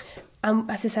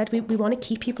 as I said, we want to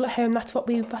keep people at home. That's what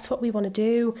we want to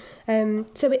do.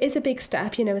 So it is a big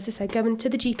step, you know, as I said, going to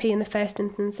the GP in the first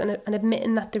instance and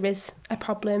admitting that there is a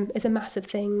problem is a massive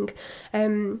thing.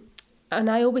 And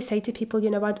I always say to people, you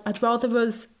know, I'd rather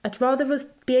us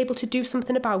be able to do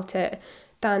something about it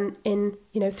than in,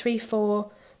 you know,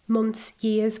 3-4 months,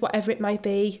 years, whatever it might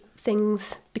be,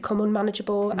 things become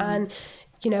unmanageable. And,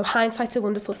 you know, hindsight's a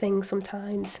wonderful thing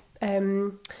sometimes.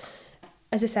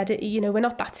 As I said, you know, we're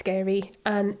not that scary,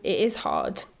 and it is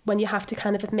hard when you have to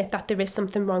kind of admit that there is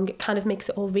something wrong. It kind of makes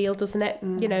it all real, doesn't it?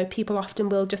 You know, people often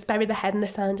will just bury their head in the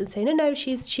sand and say, no,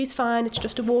 she's fine, it's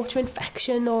just a water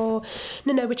infection, or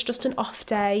no, it's just an off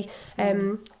day.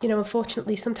 You know,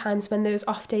 unfortunately, sometimes when those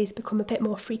off days become a bit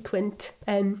more frequent,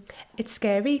 it's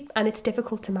scary and it's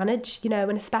difficult to manage, you know,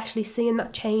 and especially seeing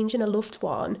that change in a loved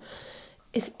one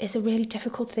is a really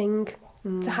difficult thing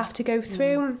to have to go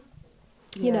through.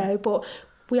 You know, but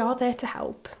we are there to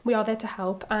help.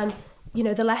 And, you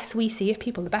know, the less we see of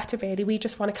people, the better, really. We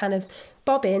just want to kind of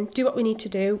bob in, do what we need to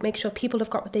do, make sure people have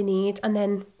got what they need, and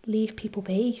then leave people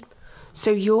be.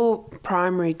 So your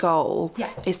primary goal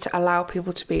is to allow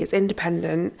people to be as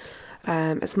independent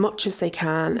as much as they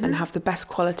can and have the best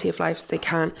quality of life as they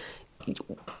can,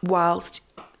 whilst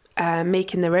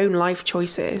making their own life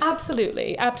choices.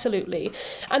 Absolutely.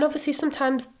 And obviously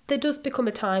sometimes there does become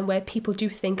a time where people do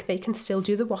think they can still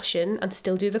do the washing and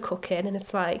still do the cooking, and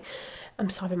it's like, I'm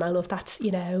sorry, my love, that's,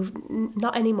 you know,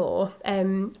 not anymore.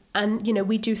 And, you know,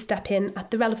 we do step in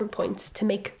at the relevant points to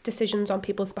make decisions on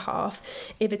people's behalf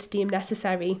if it's deemed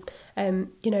necessary. You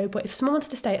know, but if someone wants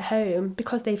to stay at home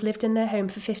because they've lived in their home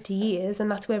for 50 years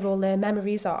and that's where all their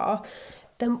memories are,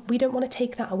 then we don't want to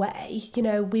take that away. You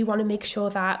know, we want to make sure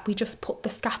that we just put the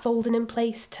scaffolding in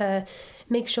place to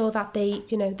make sure that they,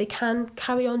 you know, they can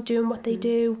carry on doing what they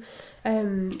do.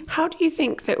 How do you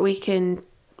think that we can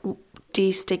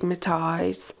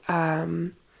destigmatise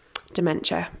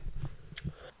dementia?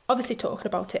 Obviously talking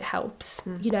about it helps,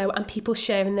 you know, and people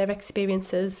sharing their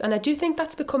experiences. And I do think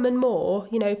that's becoming more,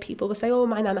 you know, people will say, oh,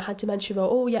 my nana had dementia, or,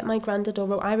 oh, yeah, my granddad,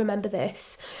 or, oh, I remember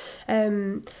this.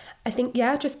 I think,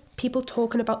 just people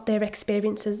talking about their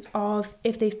experiences of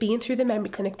if they've been through the memory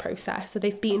clinic process or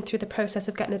they've been through the process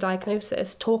of getting a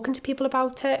diagnosis, talking to people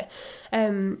about it.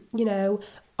 You know,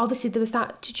 obviously there was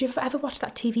that, did you ever watch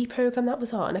that TV programme that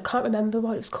was on? I can't remember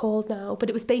what it was called now, but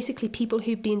it was basically people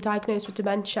who'd been diagnosed with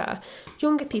dementia,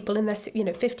 younger people in their, you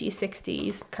know, 50s,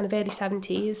 60s, kind of early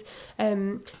 70s,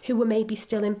 who were maybe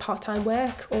still in part-time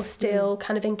work or still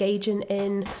kind of engaging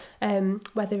in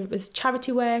whether it was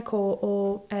charity work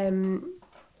or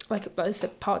like I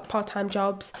said, part-time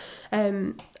jobs.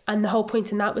 And the whole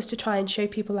point in that was to try and show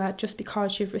people that just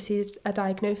because you've received a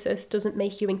diagnosis doesn't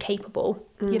make you incapable,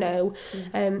 you know.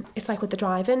 It's like with the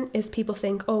driving, is people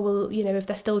think, oh, well, you know, if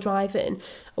they're still driving,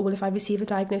 or well, if I receive a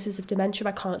diagnosis of dementia,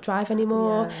 I can't drive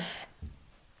anymore.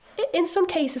 In some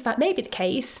cases, that may be the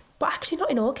case, but actually not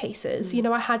in all cases. You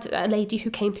know, I had a lady who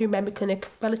came through memory clinic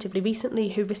relatively recently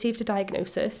who received a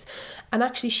diagnosis, and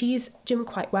actually she's doing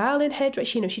quite well in her,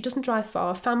 you know, she doesn't drive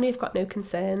far, family have got no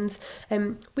concerns.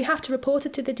 We have to report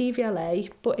it to the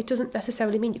DVLA, but it doesn't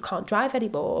necessarily mean you can't drive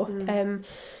anymore.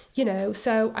 You know,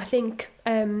 so I think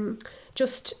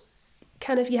just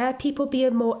kind of, people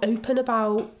being more open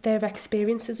about their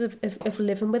experiences of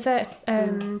living with it.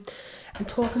 And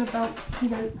talking about, you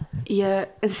know... Yeah.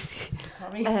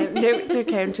 Sorry. No, it's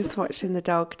okay. I'm just watching the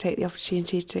dog take the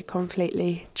opportunity to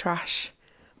completely trash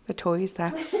the toys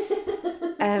there.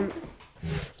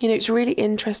 You know, it's really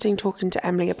interesting talking to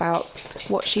Emily about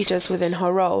what she does within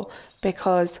her role,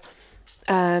 because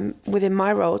within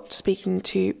my role, speaking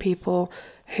to people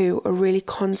who are really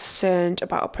concerned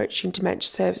about approaching dementia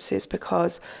services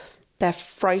because they're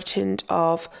frightened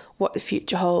of what the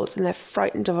future holds and they're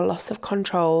frightened of a loss of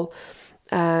control.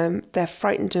 They're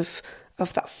frightened of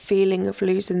that feeling of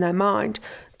losing their mind,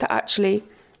 that actually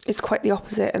it's quite the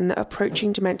opposite, and that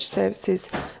approaching dementia services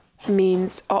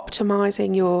means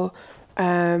optimising your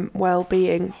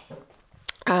well-being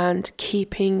and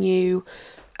keeping you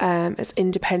as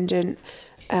independent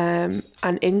and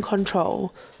in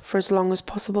control for as long as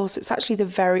possible. So it's actually the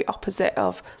very opposite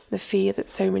of the fear that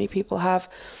so many people have.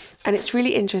 And it's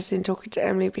really interesting talking to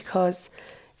Emily because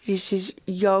she's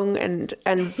young and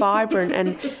vibrant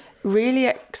and really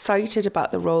excited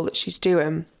about the role that she's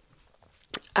doing.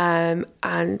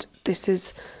 And this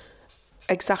is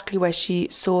exactly where she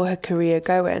saw her career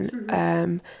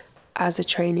going as a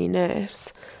trainee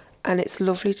nurse. And it's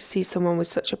lovely to see someone with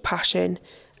such a passion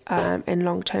in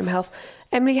long-term health.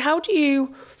 Emily, how do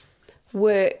you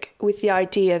work with the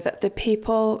idea that the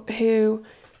people who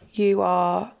you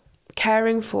are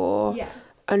caring for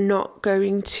are not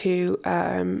going to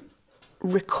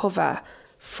recover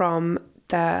from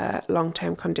their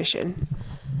long-term condition?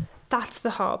 That's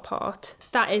the hard part.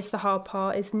 That is the hard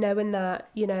part, is knowing that,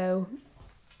 you know,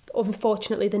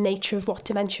 unfortunately the nature of what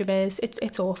dementia is,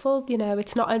 it's awful, you know,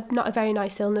 it's not a very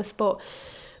nice illness, but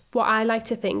what I like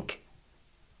to think,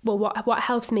 well, what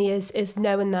helps me is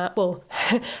knowing that, well,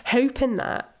 hoping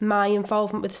that my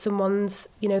involvement with someone's,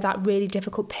 you know, that really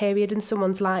difficult period in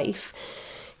someone's life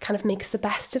kind of makes the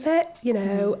best of it, you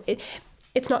know.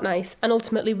 It's not nice, and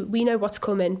ultimately we know what's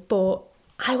coming, but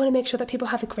I want to make sure that people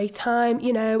have a great time,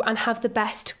 you know, and have the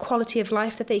best quality of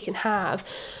life that they can have.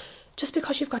 Just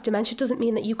because you've got dementia doesn't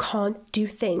mean that you can't do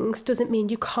things, doesn't mean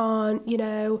you can't, you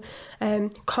know,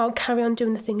 can't carry on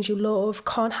doing the things you love,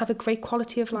 can't have a great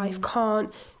quality of life,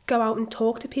 can't go out and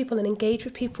talk to people and engage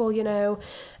with people, you know.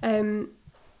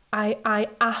 I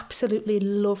absolutely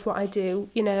love what I do,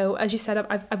 you know. As you said,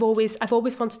 I've always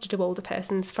wanted to do older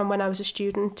persons from when I was a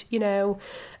student, you know.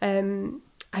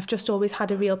 I've just always had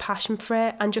a real passion for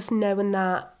it, and just knowing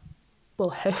that,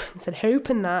 well,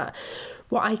 hoping that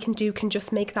what I can do can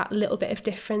just make that little bit of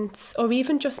difference, or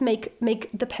even just make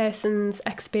the person's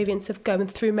experience of going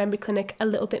through memory clinic a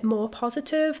little bit more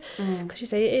positive. Because you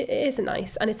say it isn't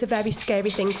nice, and it's a very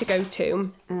scary thing to go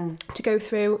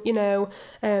through, you know.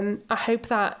 I hope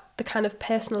that the kind of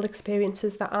personal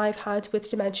experiences that I've had with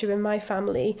dementia in my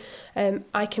family,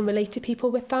 I can relate to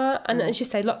people with that. And as you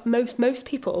say, look, most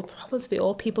people, probably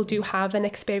all people, do have an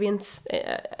experience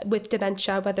with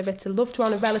dementia, whether it's a loved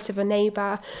one, a relative, a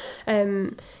neighbour,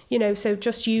 you know, so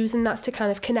just using that to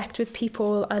kind of connect with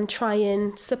people and try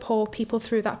and support people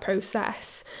through that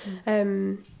process.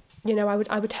 You know, I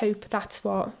would hope that's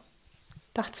what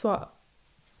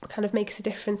kind of makes a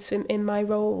difference in my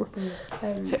role.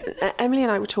 So Emily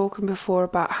and I were talking before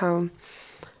about how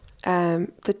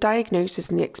the diagnosis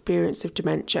and the experience of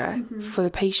dementia for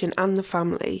the patient and the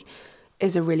family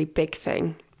is a really big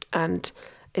thing, and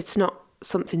it's not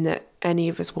something that any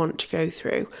of us want to go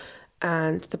through.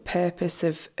 And the purpose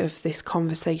of this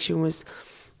conversation was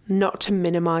not to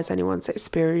minimise anyone's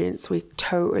experience. We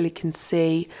totally can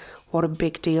see what a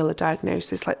big deal a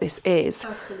diagnosis like this is.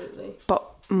 Absolutely. But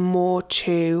more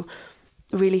to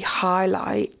really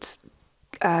highlight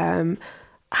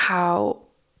how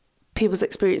people's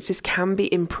experiences can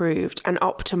be improved and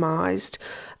optimised,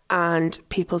 and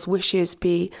people's wishes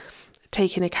be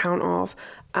taken account of,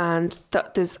 and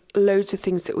that there's loads of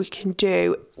things that we can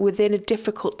do within a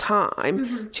difficult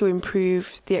time to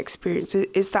improve the experience.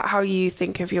 Is that how you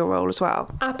think of your role as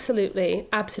well? Absolutely.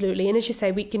 And as you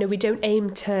say, we don't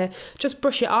aim to just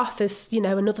brush it off as, you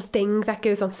know, another thing that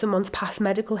goes on someone's past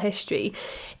medical history.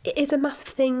 It is a massive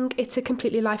thing. It's a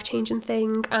completely life-changing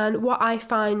thing. And what I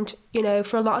find, you know,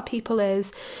 for a lot of people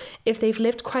is, if they've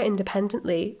lived quite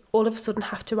independently, all of a sudden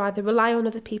have to either rely on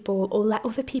other people or let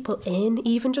other people in,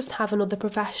 even just having other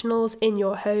professionals in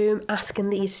your home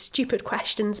asking these stupid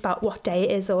questions about what day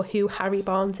it is or who Harry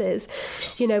Barnes is,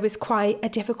 you know, is quite a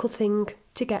difficult thing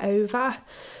to get over.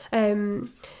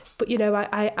 But, you know,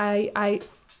 I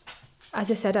as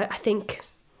I said, I think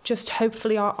just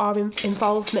hopefully our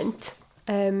involvement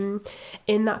in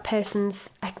that person's,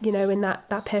 you know, in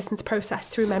that person's process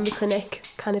through memory clinic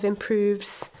kind of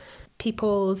improves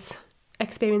people's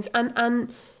experience,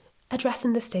 and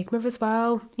addressing the stigma as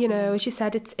well. You know, as you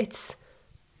said, it's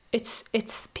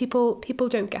people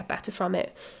don't get better from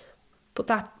it, but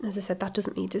that, as I said, that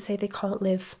doesn't mean to say they can't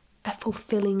live a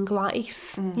fulfilling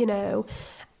life, you know.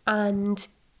 And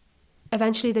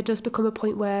eventually there does become a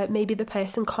point where maybe the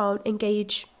person can't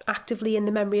engage actively in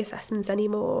the memory assessments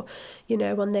anymore, you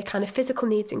know, and their kind of physical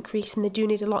needs increase, and they do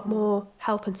need a lot more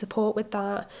help and support with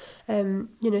that. You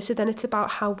know, so then it's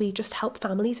about how we just help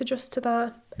families adjust to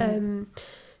that,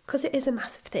 because it is a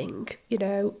massive thing, you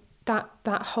know, that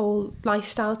whole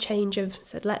lifestyle change of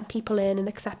letting people in and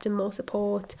accepting more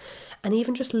support, and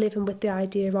even just living with the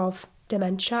idea of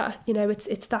dementia. You know, it's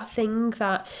that thing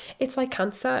that it's like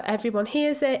cancer. Everyone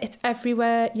hears it. It's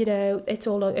everywhere. You know, it's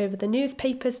all over the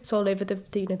newspapers. It's all over the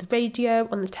you know, the radio,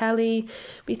 on the telly.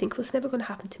 We think, well, it's never going to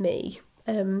happen to me.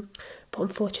 But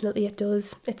unfortunately it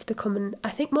does. It's becoming, I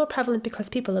think, more prevalent because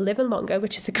people are living longer,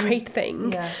 which is a great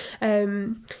thing. Yeah.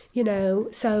 You know,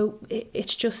 so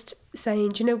it's just saying,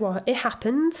 do you know what? It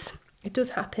happens. It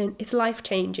does happen. It's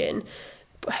life-changing.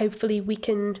 But hopefully we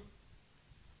can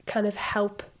kind of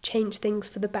help change things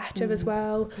for the better as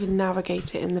well. You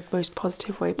navigate it in the most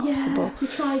positive way possible. Yeah, we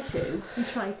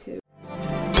try to.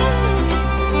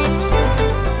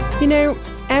 You know,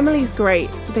 Emily's great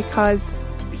because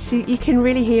you can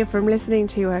really hear from listening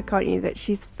to her, can't you, that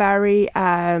she's very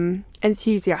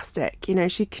enthusiastic. You know,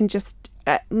 she can just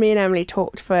me and Emily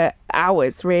talked for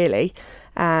hours really,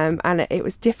 and it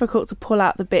was difficult to pull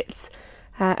out the bits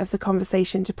of the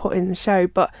conversation to put in the show,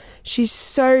 but she's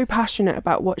so passionate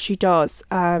about what she does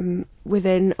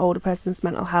within older persons'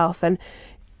 mental health, and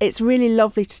it's really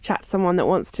lovely to chat to someone that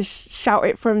wants to shout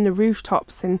it from the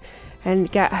rooftops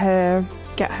and get her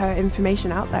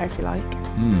information out there, if you like.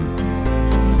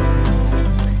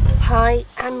 Hi,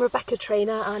 I'm Rebekah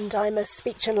Traynor and I'm a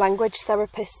speech and language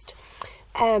therapist,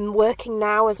 working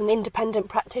now as an independent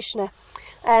practitioner.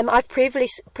 I've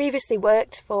previously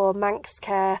worked for Manx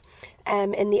Care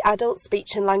in the adult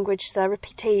speech and language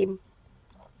therapy team.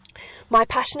 My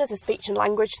passion as a speech and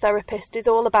language therapist is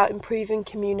all about improving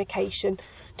communication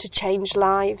to change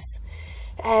lives.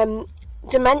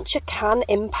 Dementia can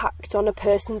impact on a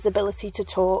person's ability to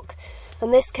talk,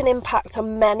 and this can impact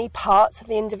on many parts of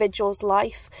the individual's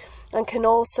life and can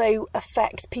also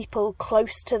affect people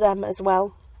close to them as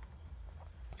well.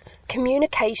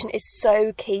 Communication is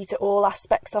so key to all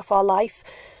aspects of our life,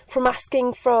 from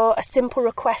asking for a simple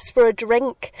request for a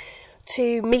drink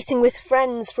to meeting with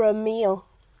friends for a meal.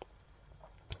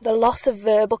 The loss of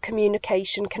verbal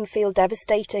communication can feel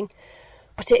devastating,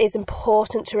 but it is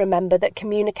important to remember that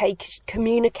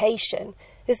communication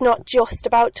is not just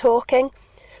about talking,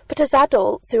 but as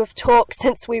adults who have talked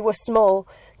since we were small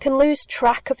can lose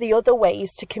track of the other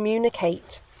ways to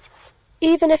communicate.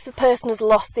 Even if a person has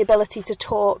lost the ability to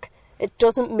talk, it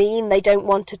doesn't mean they don't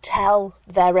want to tell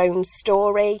their own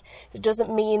story. It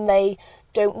doesn't mean they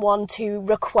don't want to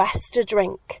request a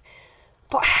drink.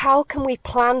 But how can we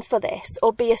plan for this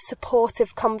or be a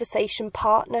supportive conversation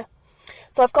partner?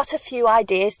 So I've got a few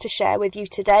ideas to share with you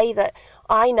today that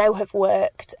I know have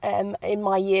worked in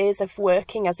my years of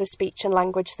working as a speech and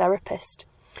language therapist.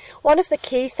 One of the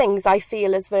key things I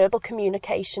feel as verbal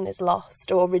communication is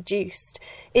lost or reduced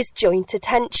is joint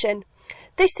attention.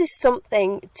 This is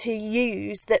something to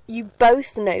use that you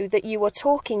both know that you are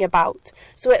talking about,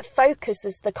 so it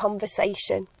focuses the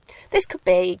conversation. This could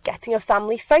be getting a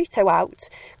family photo out,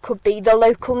 could be the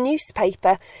local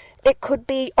newspaper, it could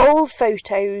be old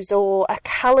photos or a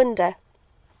calendar.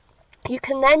 You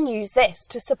can then use this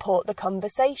to support the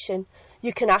conversation.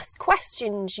 You can ask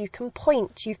questions, you can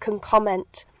point, you can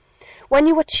comment. When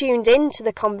you are tuned into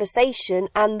the conversation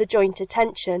and the joint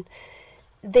attention,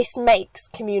 this makes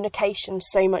communication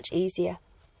so much easier.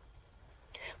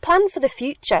 Plan for the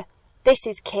future. This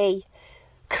is key.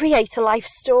 Create a life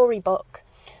storybook.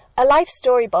 A life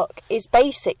storybook is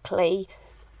basically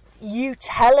you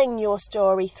telling your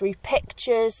story through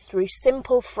pictures, through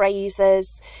simple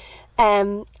phrases,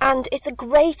 and it's a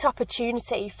great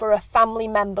opportunity for a family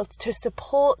member to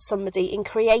support somebody in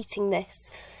creating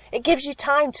this. It gives you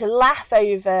time to laugh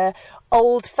over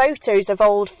old photos of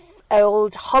old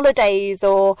holidays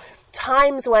or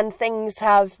times when things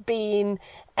have been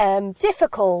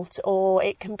difficult, or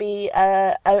it can be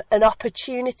an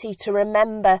opportunity to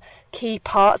remember key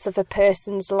parts of a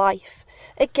person's life.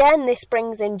 Again, this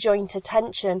brings in joint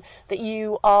attention, that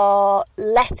you are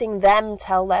letting them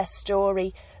tell their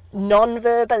story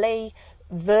non-verbally,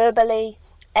 verbally,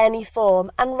 any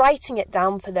form, and writing it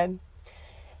down for them.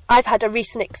 I've had a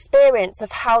recent experience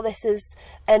of how this has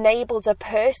enabled a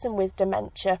person with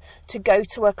dementia to go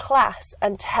to a class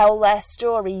and tell their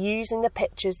story using the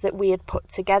pictures that we had put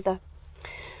together.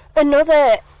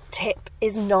 Another tip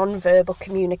is non-verbal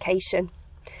communication.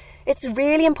 It's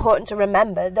really important to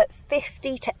remember that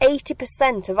 50 to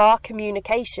 80% of our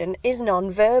communication is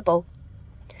non-verbal.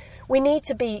 We need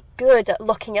to be good at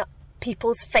looking at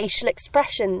people's facial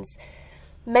expressions.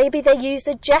 Maybe they use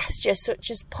a gesture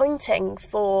such as pointing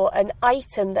for an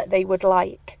item that they would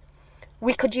like.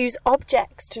 We could use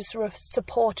objects to sort of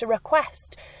support a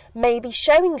request, maybe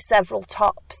showing several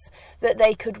tops that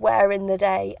they could wear in the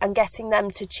day and getting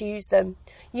them to choose them.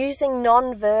 Using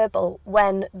non-verbal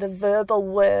when the verbal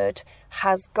word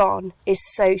has gone is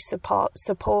so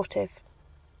supportive.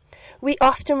 We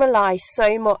often rely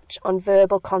so much on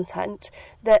verbal content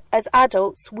that as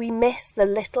adults we miss the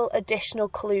little additional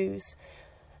clues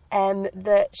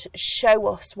that show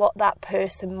us what that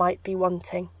person might be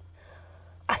wanting.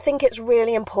 I think it's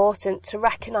really important to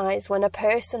recognise when a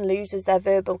person loses their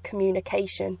verbal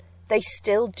communication, they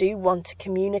still do want to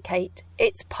communicate.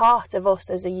 It's part of us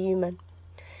as a human.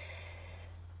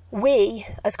 We,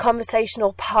 as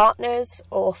conversational partners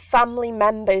or family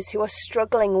members who are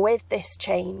struggling with this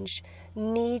change,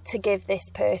 need to give this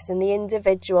person, the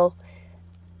individual,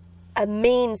 a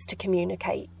means to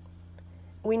communicate.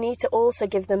 We need to also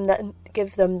give them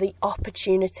the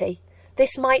opportunity.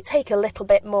 This might take a little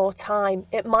bit more time.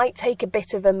 It might take a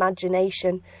bit of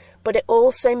imagination, but it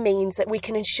also means that we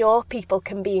can ensure people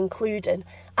can be included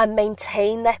and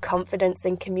maintain their confidence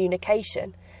in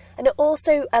communication. And it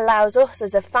also allows us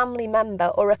as a family member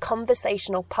or a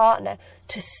conversational partner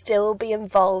to still be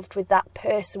involved with that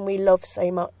person we love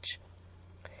so much.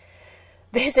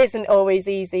 This isn't always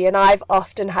easy, and I've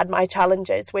often had my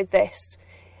challenges with this.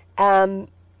 And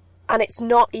it's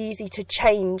not easy to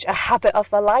change a habit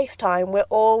of a lifetime. We're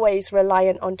always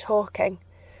reliant on talking.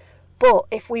 But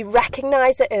if we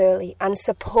recognise it early and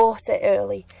support it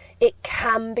early, it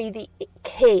can be the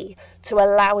key to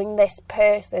allowing this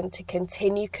person to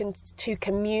continue to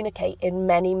communicate in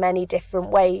many, many different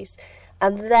ways,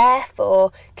 and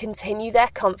therefore continue their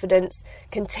confidence,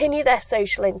 continue their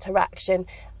social interaction,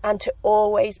 and to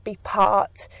always be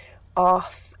part of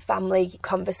family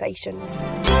conversations.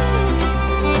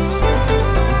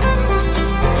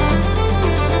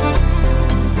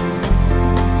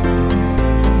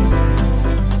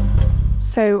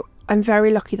 So I'm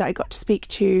very lucky that I got to speak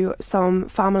to some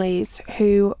families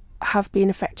who have been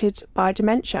affected by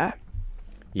dementia.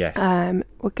 Yes.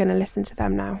 We're going to listen to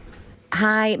them now.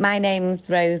 Hi, my name's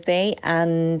Rosie,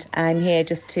 and I'm here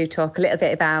just to talk a little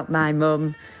bit about my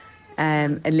mum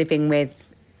and living with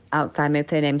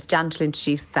Alzheimer's. Her name's Jan. She'll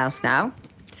introduce herself now.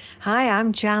 Hi,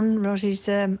 I'm Jan, Rosie's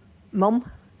mum.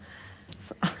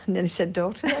 I nearly said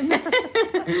daughter.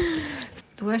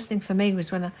 The worst thing for me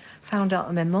was when I found out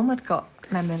that my mum had got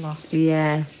memory loss.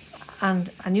 Yeah.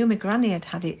 And I knew my granny had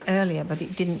had it earlier, but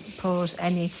it didn't pose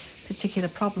any particular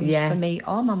problems for me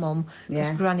or my mum,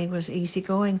 because granny was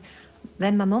easygoing.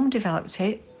 Then my mum developed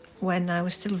it when I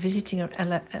was still visiting her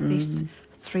at least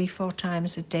 3-4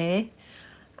 times a day.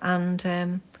 And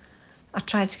I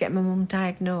tried to get my mum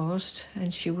diagnosed,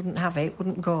 and she wouldn't have it,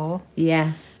 wouldn't go.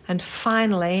 Yeah. And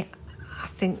finally, I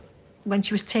think when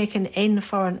she was taken in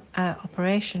for an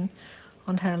operation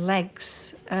on her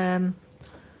legs,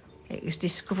 it was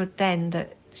discovered then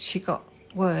that she got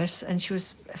worse, and she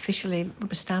was officially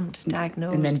rubber stamped,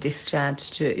 diagnosed. And then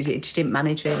discharged. She didn't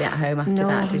manage really at home after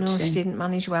that, did she? No, she didn't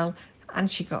manage well,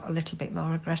 and she got a little bit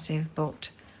more aggressive,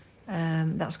 but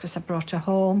that's because I brought her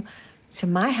home to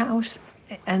my house,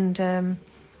 and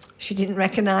she didn't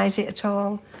recognise it at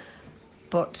all.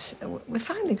 But we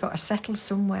finally got her settled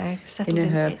somewhere. Settled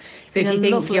in a home. So do you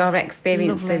think your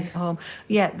experience with home,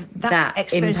 that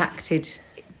experience impacted?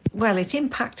 Well, it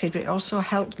impacted, but it also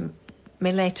helped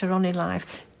me later on in life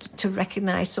to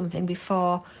recognise something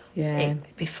before you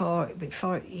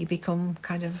become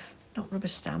kind of not rubber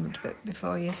stamped, but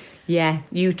before you. Yeah,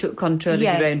 you took control of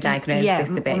your own diagnosis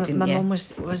a bit, didn't you? My mum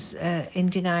was in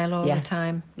denial all the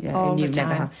time, all the time,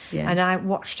 never have, and I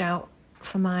watched out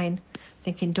for mine,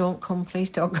 thinking, "Don't come, please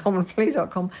don't come, please don't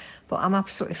come." But I'm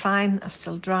absolutely fine. I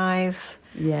still drive.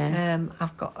 Yeah.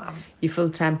 I've got your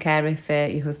full-time carer for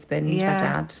your husband, your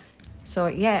dad. So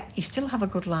you still have a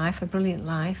good life, a brilliant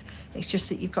life. It's just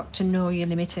that you've got to know your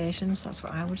limitations. That's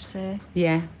what I would say.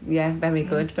 Yeah, very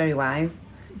good, very wise.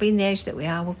 Being the age that we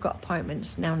are, we've got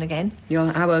appointments now and again.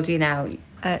 How old are you now?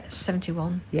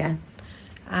 71. Yeah.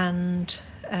 And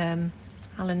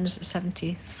Alan's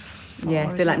 74.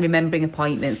 Yeah, so like remembering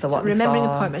appointments or what? Remembering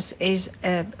appointments is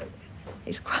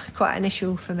quite an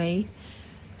issue for me.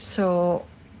 So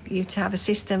you have to have a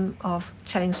system of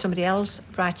telling somebody else,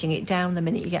 writing it down the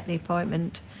minute you get the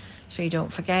appointment, so you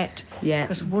don't forget. Yeah.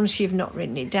 Because once you've not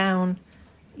written it down,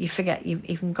 you forget you've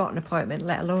even got an appointment,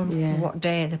 let alone what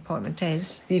day the appointment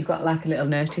is. So you've got like a little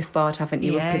notice board, haven't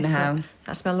you, up in the house?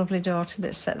 That's my lovely daughter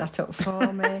that set that up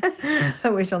for me.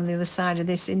 Who is on the other side of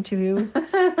this interview.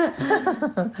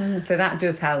 So that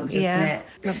does help, doesn't it?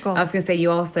 I was going to say, you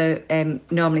also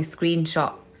normally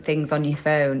screenshot things on your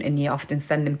phone, and you often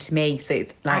send them to me, so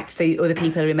it's like so other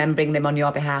people are remembering them on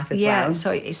your behalf as well. Yeah, so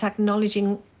it's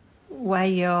acknowledging where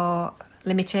your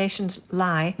limitations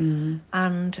lie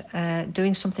and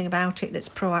doing something about it that's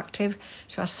proactive.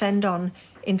 So I send on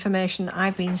information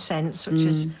I've been sent,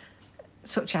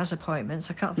 such as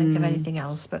appointments. I can't think of anything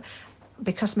else, but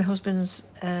because my husband's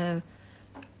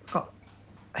got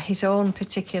his own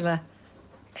particular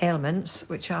ailments,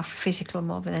 which are physical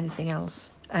more than anything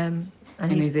else, and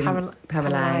he's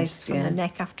paralysed from the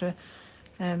neck after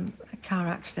a car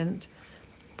accident.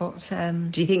 But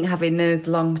do you think having those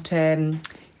long-term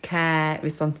care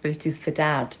responsibilities for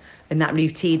Dad and that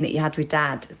routine that you had with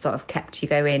Dad sort of kept you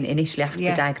going initially after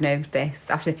the diagnosis?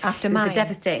 After mine, it's a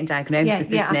devastating diagnosis,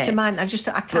 isn't after it? Mine, I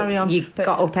carry on. You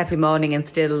got up every morning and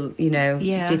still,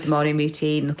 did the morning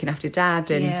routine, looking after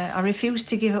Dad. And I refused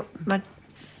to give up my.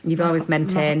 You've always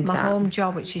maintained my that home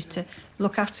job, which is to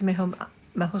look after my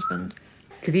husband.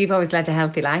 Because you've always led a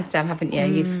healthy lifestyle, haven't you?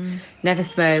 You've never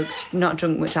smoked, not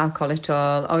drunk much alcohol at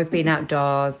all, always been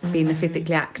outdoors, been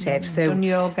physically active. So done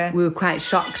yoga. We were quite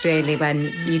shocked, really,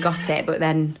 when you got it, but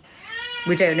then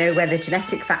we don't know whether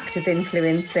genetic factors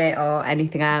influence it or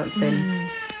anything else. And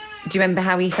do you remember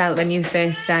how you felt when you were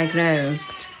first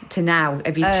diagnosed to now?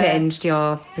 Have you changed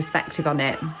your perspective on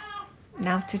it?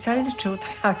 Now, to tell you the truth,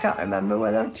 I can't remember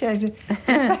whether I've changed my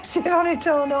perspective on it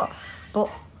or not.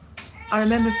 But I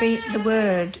remember the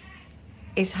word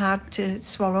is hard to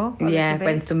swallow. Yeah,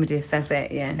 when somebody says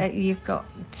it, you've got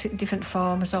different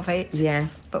forms of it. Yeah.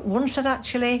 But once I'd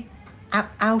actually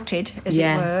outed, as it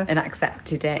were. And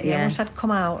accepted it, once I'd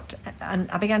come out and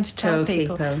I began to tell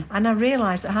people. And I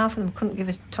realised that half of them couldn't give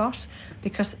a toss,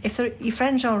 because if they're your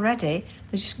friends already,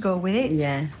 they just go with it.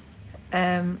 Yeah.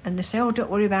 And they say, oh,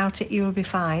 don't worry about it, you'll be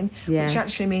fine. Yeah. Which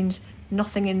actually means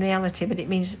nothing in reality, but it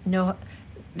means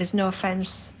there's no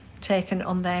offence taken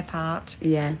on their part.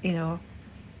 Yeah. You know,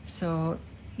 so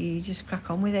you just crack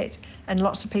on with it. And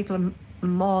lots of people are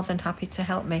more than happy to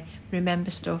help me remember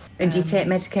stuff. And do you take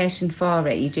medication for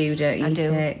it? You do, don't you? I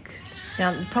do.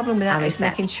 Now, the problem with that is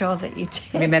making sure that you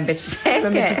remember to take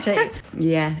it.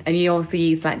 Yeah, and you also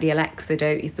use like the Alexa,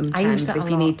 don't you, sometimes? I use that if a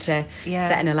you lot. Need to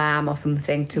set an alarm or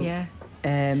something to...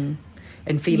 and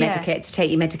for your to take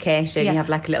your medication, you have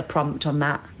like a little prompt on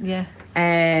that. Yeah.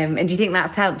 And do you think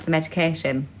that's helped, the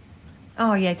medication?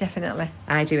 Oh, yeah, definitely.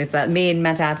 I do as well. Me and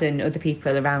my dad and other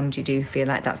people around you do feel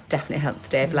like that's definitely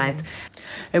helped stabilise.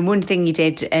 And one thing you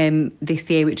did this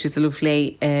year, which was a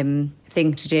lovely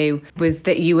thing to do, was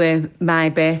that you were my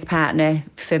birth partner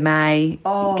for my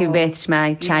giving birth to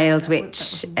my child,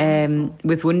 which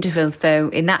was wonderful. So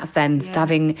in that sense,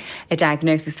 having a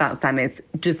diagnosis of Alzheimer's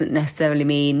doesn't necessarily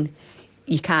mean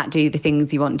you can't do the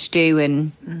things you want to do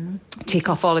and tick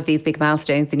off all of these big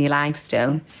milestones in your life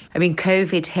still. I mean,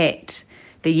 COVID hit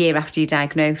the year after your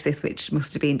diagnosis, which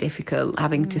must have been difficult,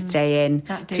 having to stay in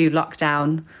through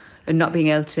lockdown and not being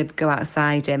able to go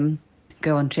outside and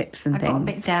go on trips and things. I got a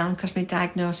bit down because my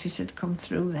diagnosis had come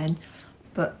through then.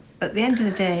 But at the end of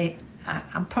the day,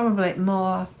 I'm probably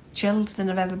more chilled than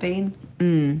I've ever been.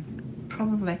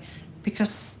 Probably.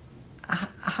 Because I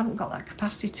haven't got that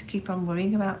capacity to keep on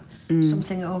worrying about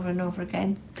something over and over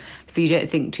again. So you don't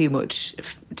think too much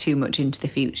into the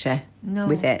future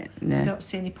with it? No. I don't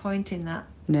see any point in that.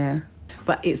 No.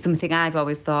 But it's something I've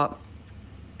always thought,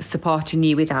 supporting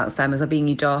you with Alzheimer's or being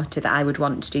your daughter, that I would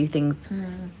want to do things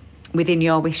within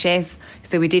your wishes.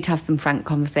 So we did have some frank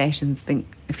conversations, I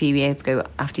think, a few years ago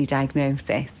after your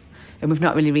diagnosis. And we've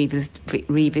not really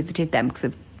revisited them because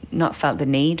I've not felt the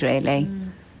need, really.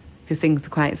 Because things are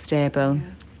quite stable.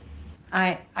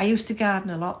 I used to garden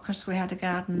a lot because we had a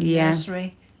garden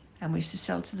nursery and we used to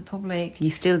sell to the public.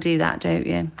 You still do that, don't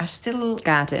you? I still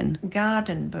garden,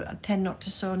 but I tend not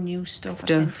to sow new stuff. I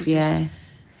tend to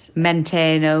just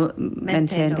maintain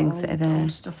things that are there.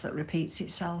 Old stuff that repeats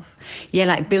itself. Yeah,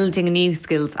 like building new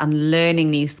skills and learning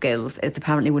new skills is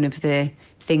apparently one of the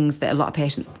things that a lot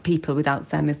of people with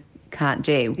Alzheimer's can't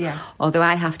do. Yeah. Although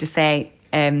I have to say,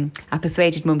 I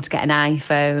persuaded Mum to get an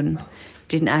iPhone,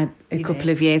 didn't I, a couple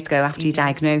of years ago after your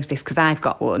diagnosis, because I've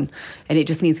got one, and it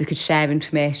just means we could share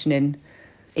information and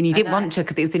you didn't want to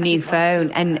because it was a new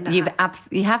phone, and you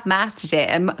have mastered it,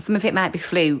 and some of it might be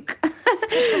fluke.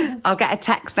 I'll get a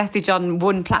text message on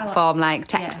one platform like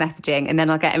text messaging, and then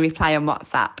I'll get a reply on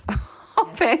WhatsApp or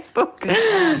Facebook.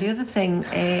 The other thing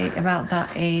about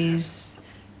that is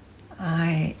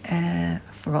I've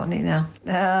forgotten it now.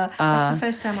 That's the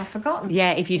first time I've forgotten.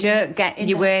 Yeah, if you don't get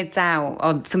your words out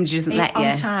or somebody doesn't let you.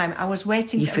 On time, I was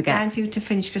waiting for you to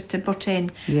finish because to butt in.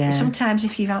 Yeah. Sometimes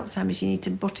if you've Alzheimer's, you need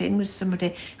to butt in with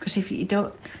somebody because if you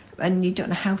don't, and you don't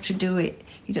know how to do it,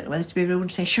 you don't know whether to be rude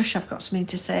and say, shush, I've got something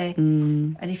to say.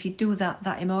 And if you do that,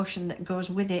 that emotion that goes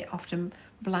with it often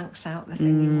blanks out the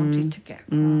thing you wanted to get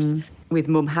across. With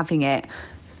Mum having it,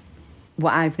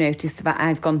 what I've noticed about,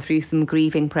 I've gone through some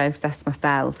grieving process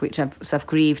myself, which I've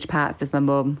grieved parts of my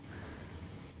mum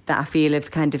that I feel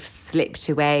have kind of slipped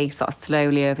away sort of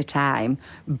slowly over time,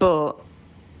 but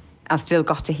I've still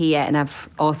got to hear, and I've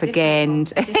also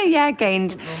gained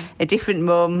a different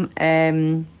mum,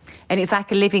 and it's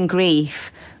like a living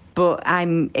grief. But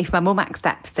if my mum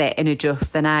accepts it and adjusts,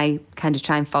 then I kind of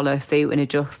try and follow suit and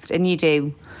adjust, and you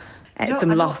do. I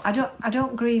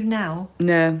don't grieve now.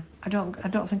 No. I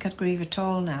don't think I'd grieve at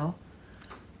all now.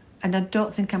 And I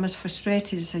don't think I'm as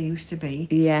frustrated as I used to be.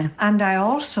 Yeah. And I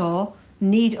also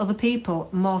need other people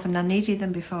more than I needed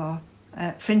them before.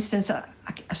 For instance, I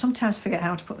sometimes forget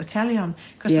how to put the telly on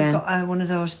because we've got one of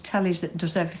those tellies that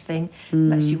does everything,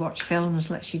 lets you watch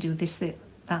films, lets you do this, that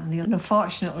and the other. And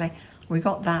unfortunately, we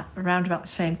got that around about the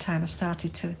same time I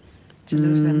started to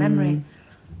lose my memory.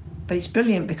 But it's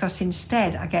brilliant because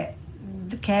instead I get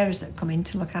the carers that come in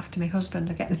to look after my husband,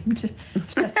 I get them to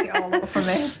set it all up for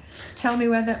me. Tell me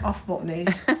where the off button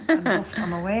is, and off,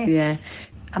 I'm away. Yeah.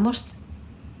 I must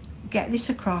get this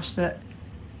across, that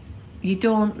you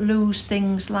don't lose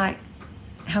things like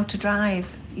how to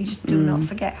drive. You just do not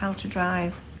forget how to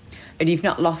drive. And you've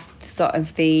not lost sort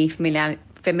of the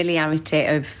familiarity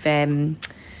of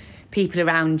people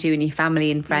around you and your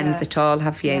family and friends at all,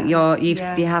 have you?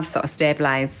 You have sort of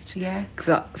stabilised. Yeah.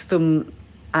 Because some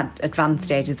at advanced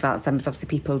stages of Alzheimer's, obviously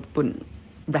people wouldn't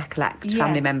recollect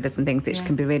family members and things, which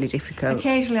can be really difficult.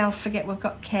 Occasionally I'll forget we've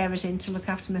got carers in to look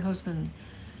after my husband,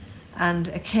 and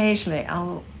occasionally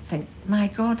I'll think, my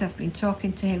God, I've been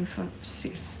talking to him for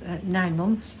 9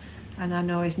 months and I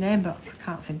know his name, but I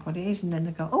can't think what it is. And then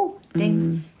I go, oh,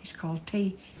 ding, he's called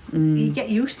T. You get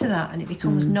used to that, and it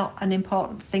becomes not an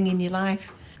important thing in your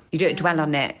life. You don't dwell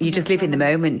on it. You just live in the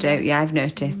moment, don't you? I've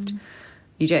noticed.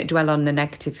 You don't dwell on the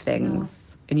negative things,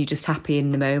 and you're just happy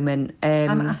in the moment.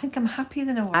 I think I'm happier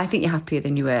than I was. I think you're happier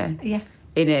than you were. Yeah.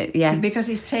 In it, yeah. Because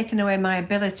it's taken away my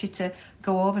ability to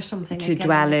go over something to again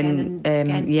dwell and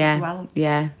again, yeah, to dwell.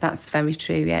 Yeah, that's very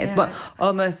true. Yeah, it's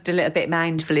almost a little bit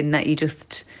mindful in that you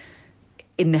just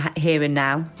in the here and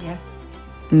now. Yeah.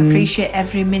 Appreciate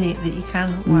every minute that you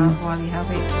can while you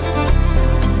have it.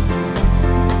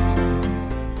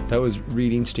 That was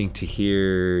really interesting to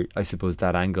hear, I suppose,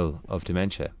 that angle of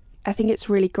dementia. I think it's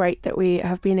really great that we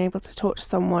have been able to talk to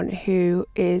someone who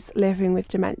is living with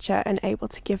dementia and able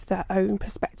to give their own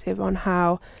perspective on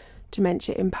how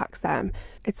dementia impacts them.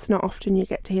 It's not often you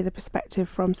get to hear the perspective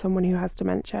from someone who has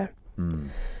dementia.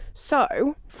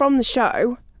 So, from the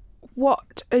show,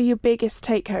 what are your biggest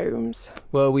take-homes?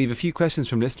 Well, we have a few questions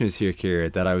from listeners here, Ciara,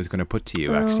 that I was going to put to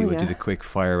you. We'll do the quick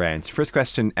fire round. So first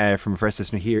question from a first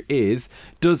listener here is,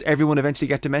 does everyone eventually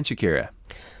get dementia, Ciara?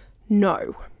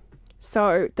 No.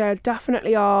 So there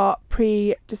definitely are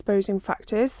predisposing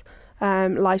factors.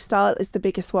 Lifestyle is the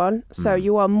biggest one. So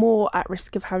you are more at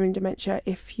risk of having dementia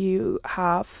if you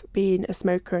have been a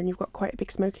smoker and you've got quite a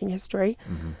big smoking history.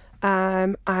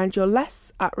 And you're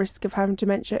less at risk of having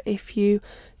dementia if you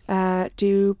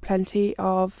do plenty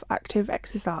of active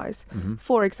exercise,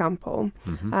 for example.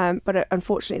 But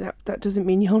unfortunately, that doesn't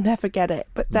mean you'll never get it.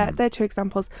 But they're two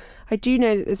examples. I do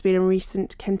know that there's been a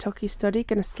recent Kentucky study,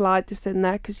 going to slide this in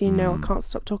there because I can't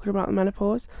stop talking about the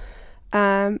menopause.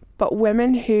 But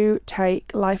women who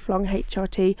take lifelong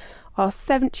HRT are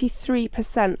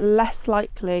 73% less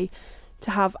likely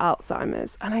to have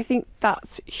Alzheimer's. And I think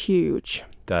that's huge.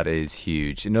 That is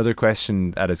huge. Another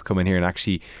question that has come in here, and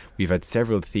actually we've had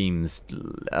several themes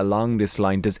along this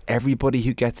line. Does everybody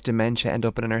who gets dementia end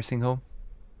up in a nursing home?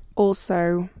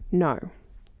 Also, no.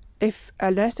 If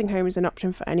a nursing home is an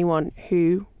option for anyone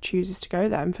who chooses to go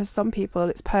there, and for some people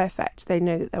it's perfect. They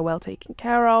know that they're well taken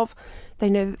care of. They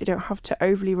know that they don't have to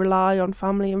overly rely on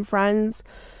family and friends.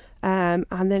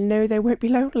 And they know they won't be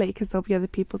lonely because there'll be other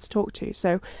people to talk to.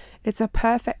 So it's a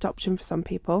perfect option for some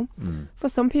people. For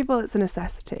some people, it's a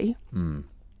necessity.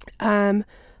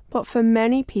 But for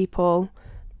many people,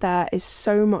 there is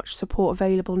so much support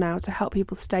available now to help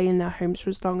people stay in their homes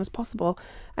for as long as possible.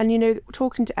 And,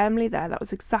 talking to Emily there, that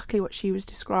was exactly what she was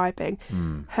describing.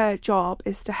 Her job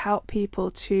is to help people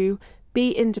to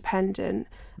be independent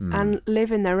and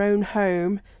live in their own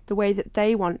home the way that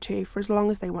they want to for as long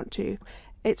as they want to.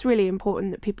 It's really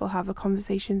important that people have the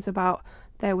conversations about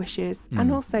their wishes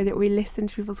and also that we listen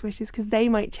to people's wishes because they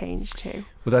might change too.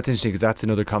 Well, that's interesting because that's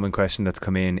another common question that's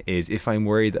come in is, if I'm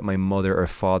worried that my mother or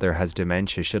father has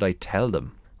dementia, should I tell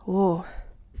them? Oh,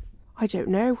 I don't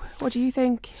know. What do you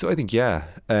think? So I think,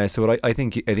 so what I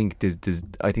think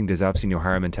there's absolutely no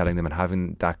harm in telling them and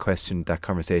having that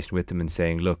conversation with them and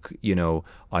saying, look,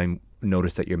 I'm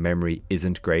noticed that your memory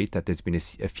isn't great, that there's been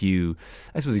a few,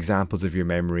 I suppose, examples of your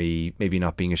memory maybe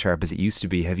not being as sharp as it used to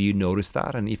be. Have you noticed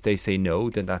that? And if they say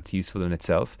no, then that's useful in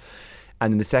itself.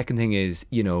 And then the second thing is,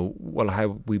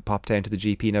 how we pop down to the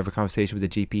GP and have a conversation with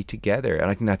the GP together. And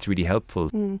I think that's really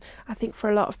helpful. I think for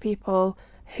a lot of people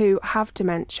who have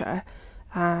dementia,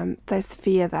 there's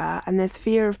fear there, and there's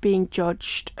fear of being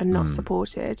judged and not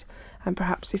supported. And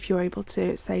perhaps if you're able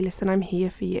to say, listen, I'm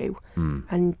here for you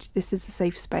and this is a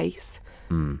safe space,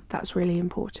 that's really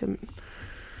important.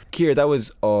 Ciara, that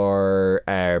was our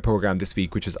programme this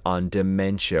week, which was on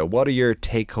dementia. What are your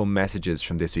take-home messages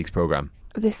from this week's programme?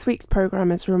 This week's programme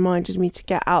has reminded me to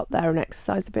get out there and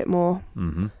exercise a bit more,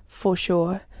 for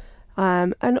sure.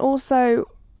 And also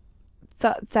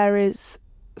that there is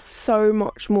so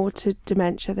much more to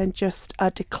dementia than just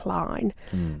a decline.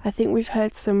 I think we've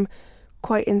heard some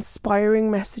quite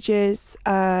inspiring messages,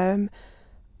 and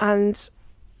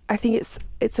I think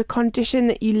it's a condition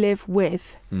that you live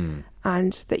with,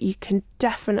 and that you can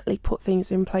definitely put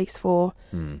things in place for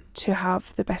to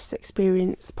have the best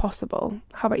experience possible.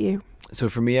 How about you? So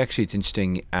for me, actually, it's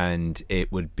interesting, and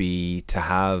it would be to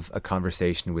have a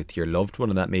conversation with your loved one,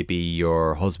 and that may be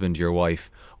your husband, your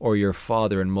wife, or your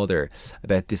father and mother,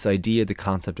 about this idea, the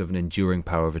concept of an enduring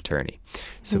power of attorney.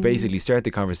 So basically start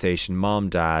the conversation, mom,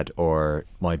 dad, or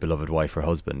my beloved wife or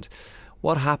husband.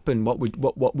 What happened? What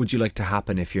would you like to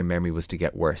happen if your memory was to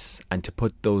get worse? And to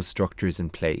put those structures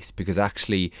in place, because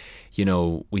actually, you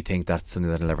know, we think that's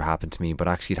something that'll never happen to me, but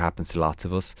actually it happens to lots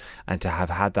of us. And to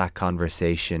have had that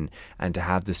conversation and to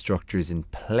have the structures in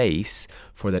place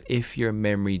for that, if your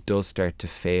memory does start to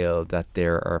fail, that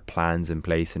there are plans in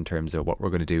place in terms of what we're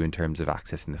going to do in terms of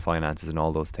accessing the finances and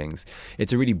all those things.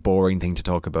 It's a really boring thing to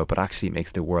talk about, but actually it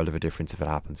makes the world of a difference if it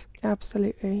happens.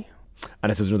 Absolutely.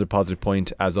 And I suppose another positive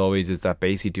point, as always, is that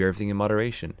basically do everything in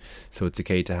moderation. So it's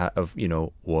okay to have, you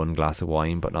know, 1 glass of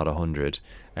wine, but not 100.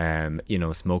 You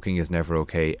know, smoking is never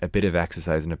okay. A bit of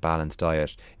exercise and a balanced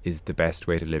diet is the best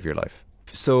way to live your life.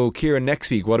 So, Ciara,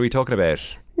 next week, what are we talking about?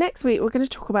 Next week, we're going to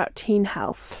talk about teen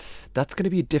health. That's going to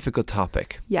be a difficult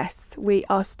topic. Yes, we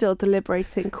are still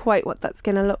deliberating quite what that's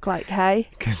going to look like, hey?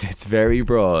 Because it's very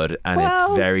broad and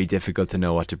it's very difficult to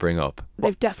know what to bring up.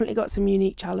 They've definitely got some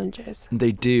unique challenges.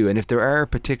 They do. And if there are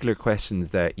particular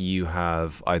questions that you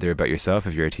have, either about yourself,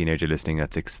 if you're a teenager listening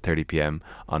at 6:30 p.m.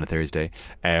 on a Thursday,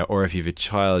 or if you have a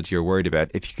child you're worried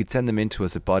about, if you could send them in to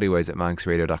us at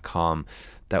bodywise@manxradio.com,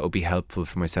 that would be helpful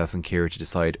for myself and Ciara to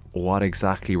decide what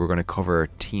exactly we're going to cover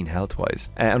teen health wise.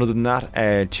 And other than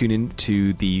that, tune in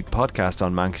to the podcast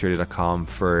on manxradio.com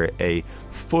for a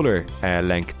fuller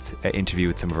length interview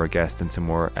with some of our guests and some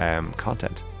more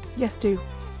content. Yes, do.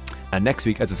 And next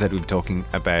week, as I said, we'll be talking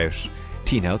about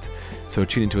teen health. So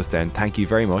tune in to us then. Thank you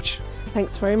very much.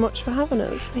 Thanks very much for having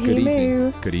us. Good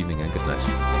evening and good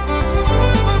night.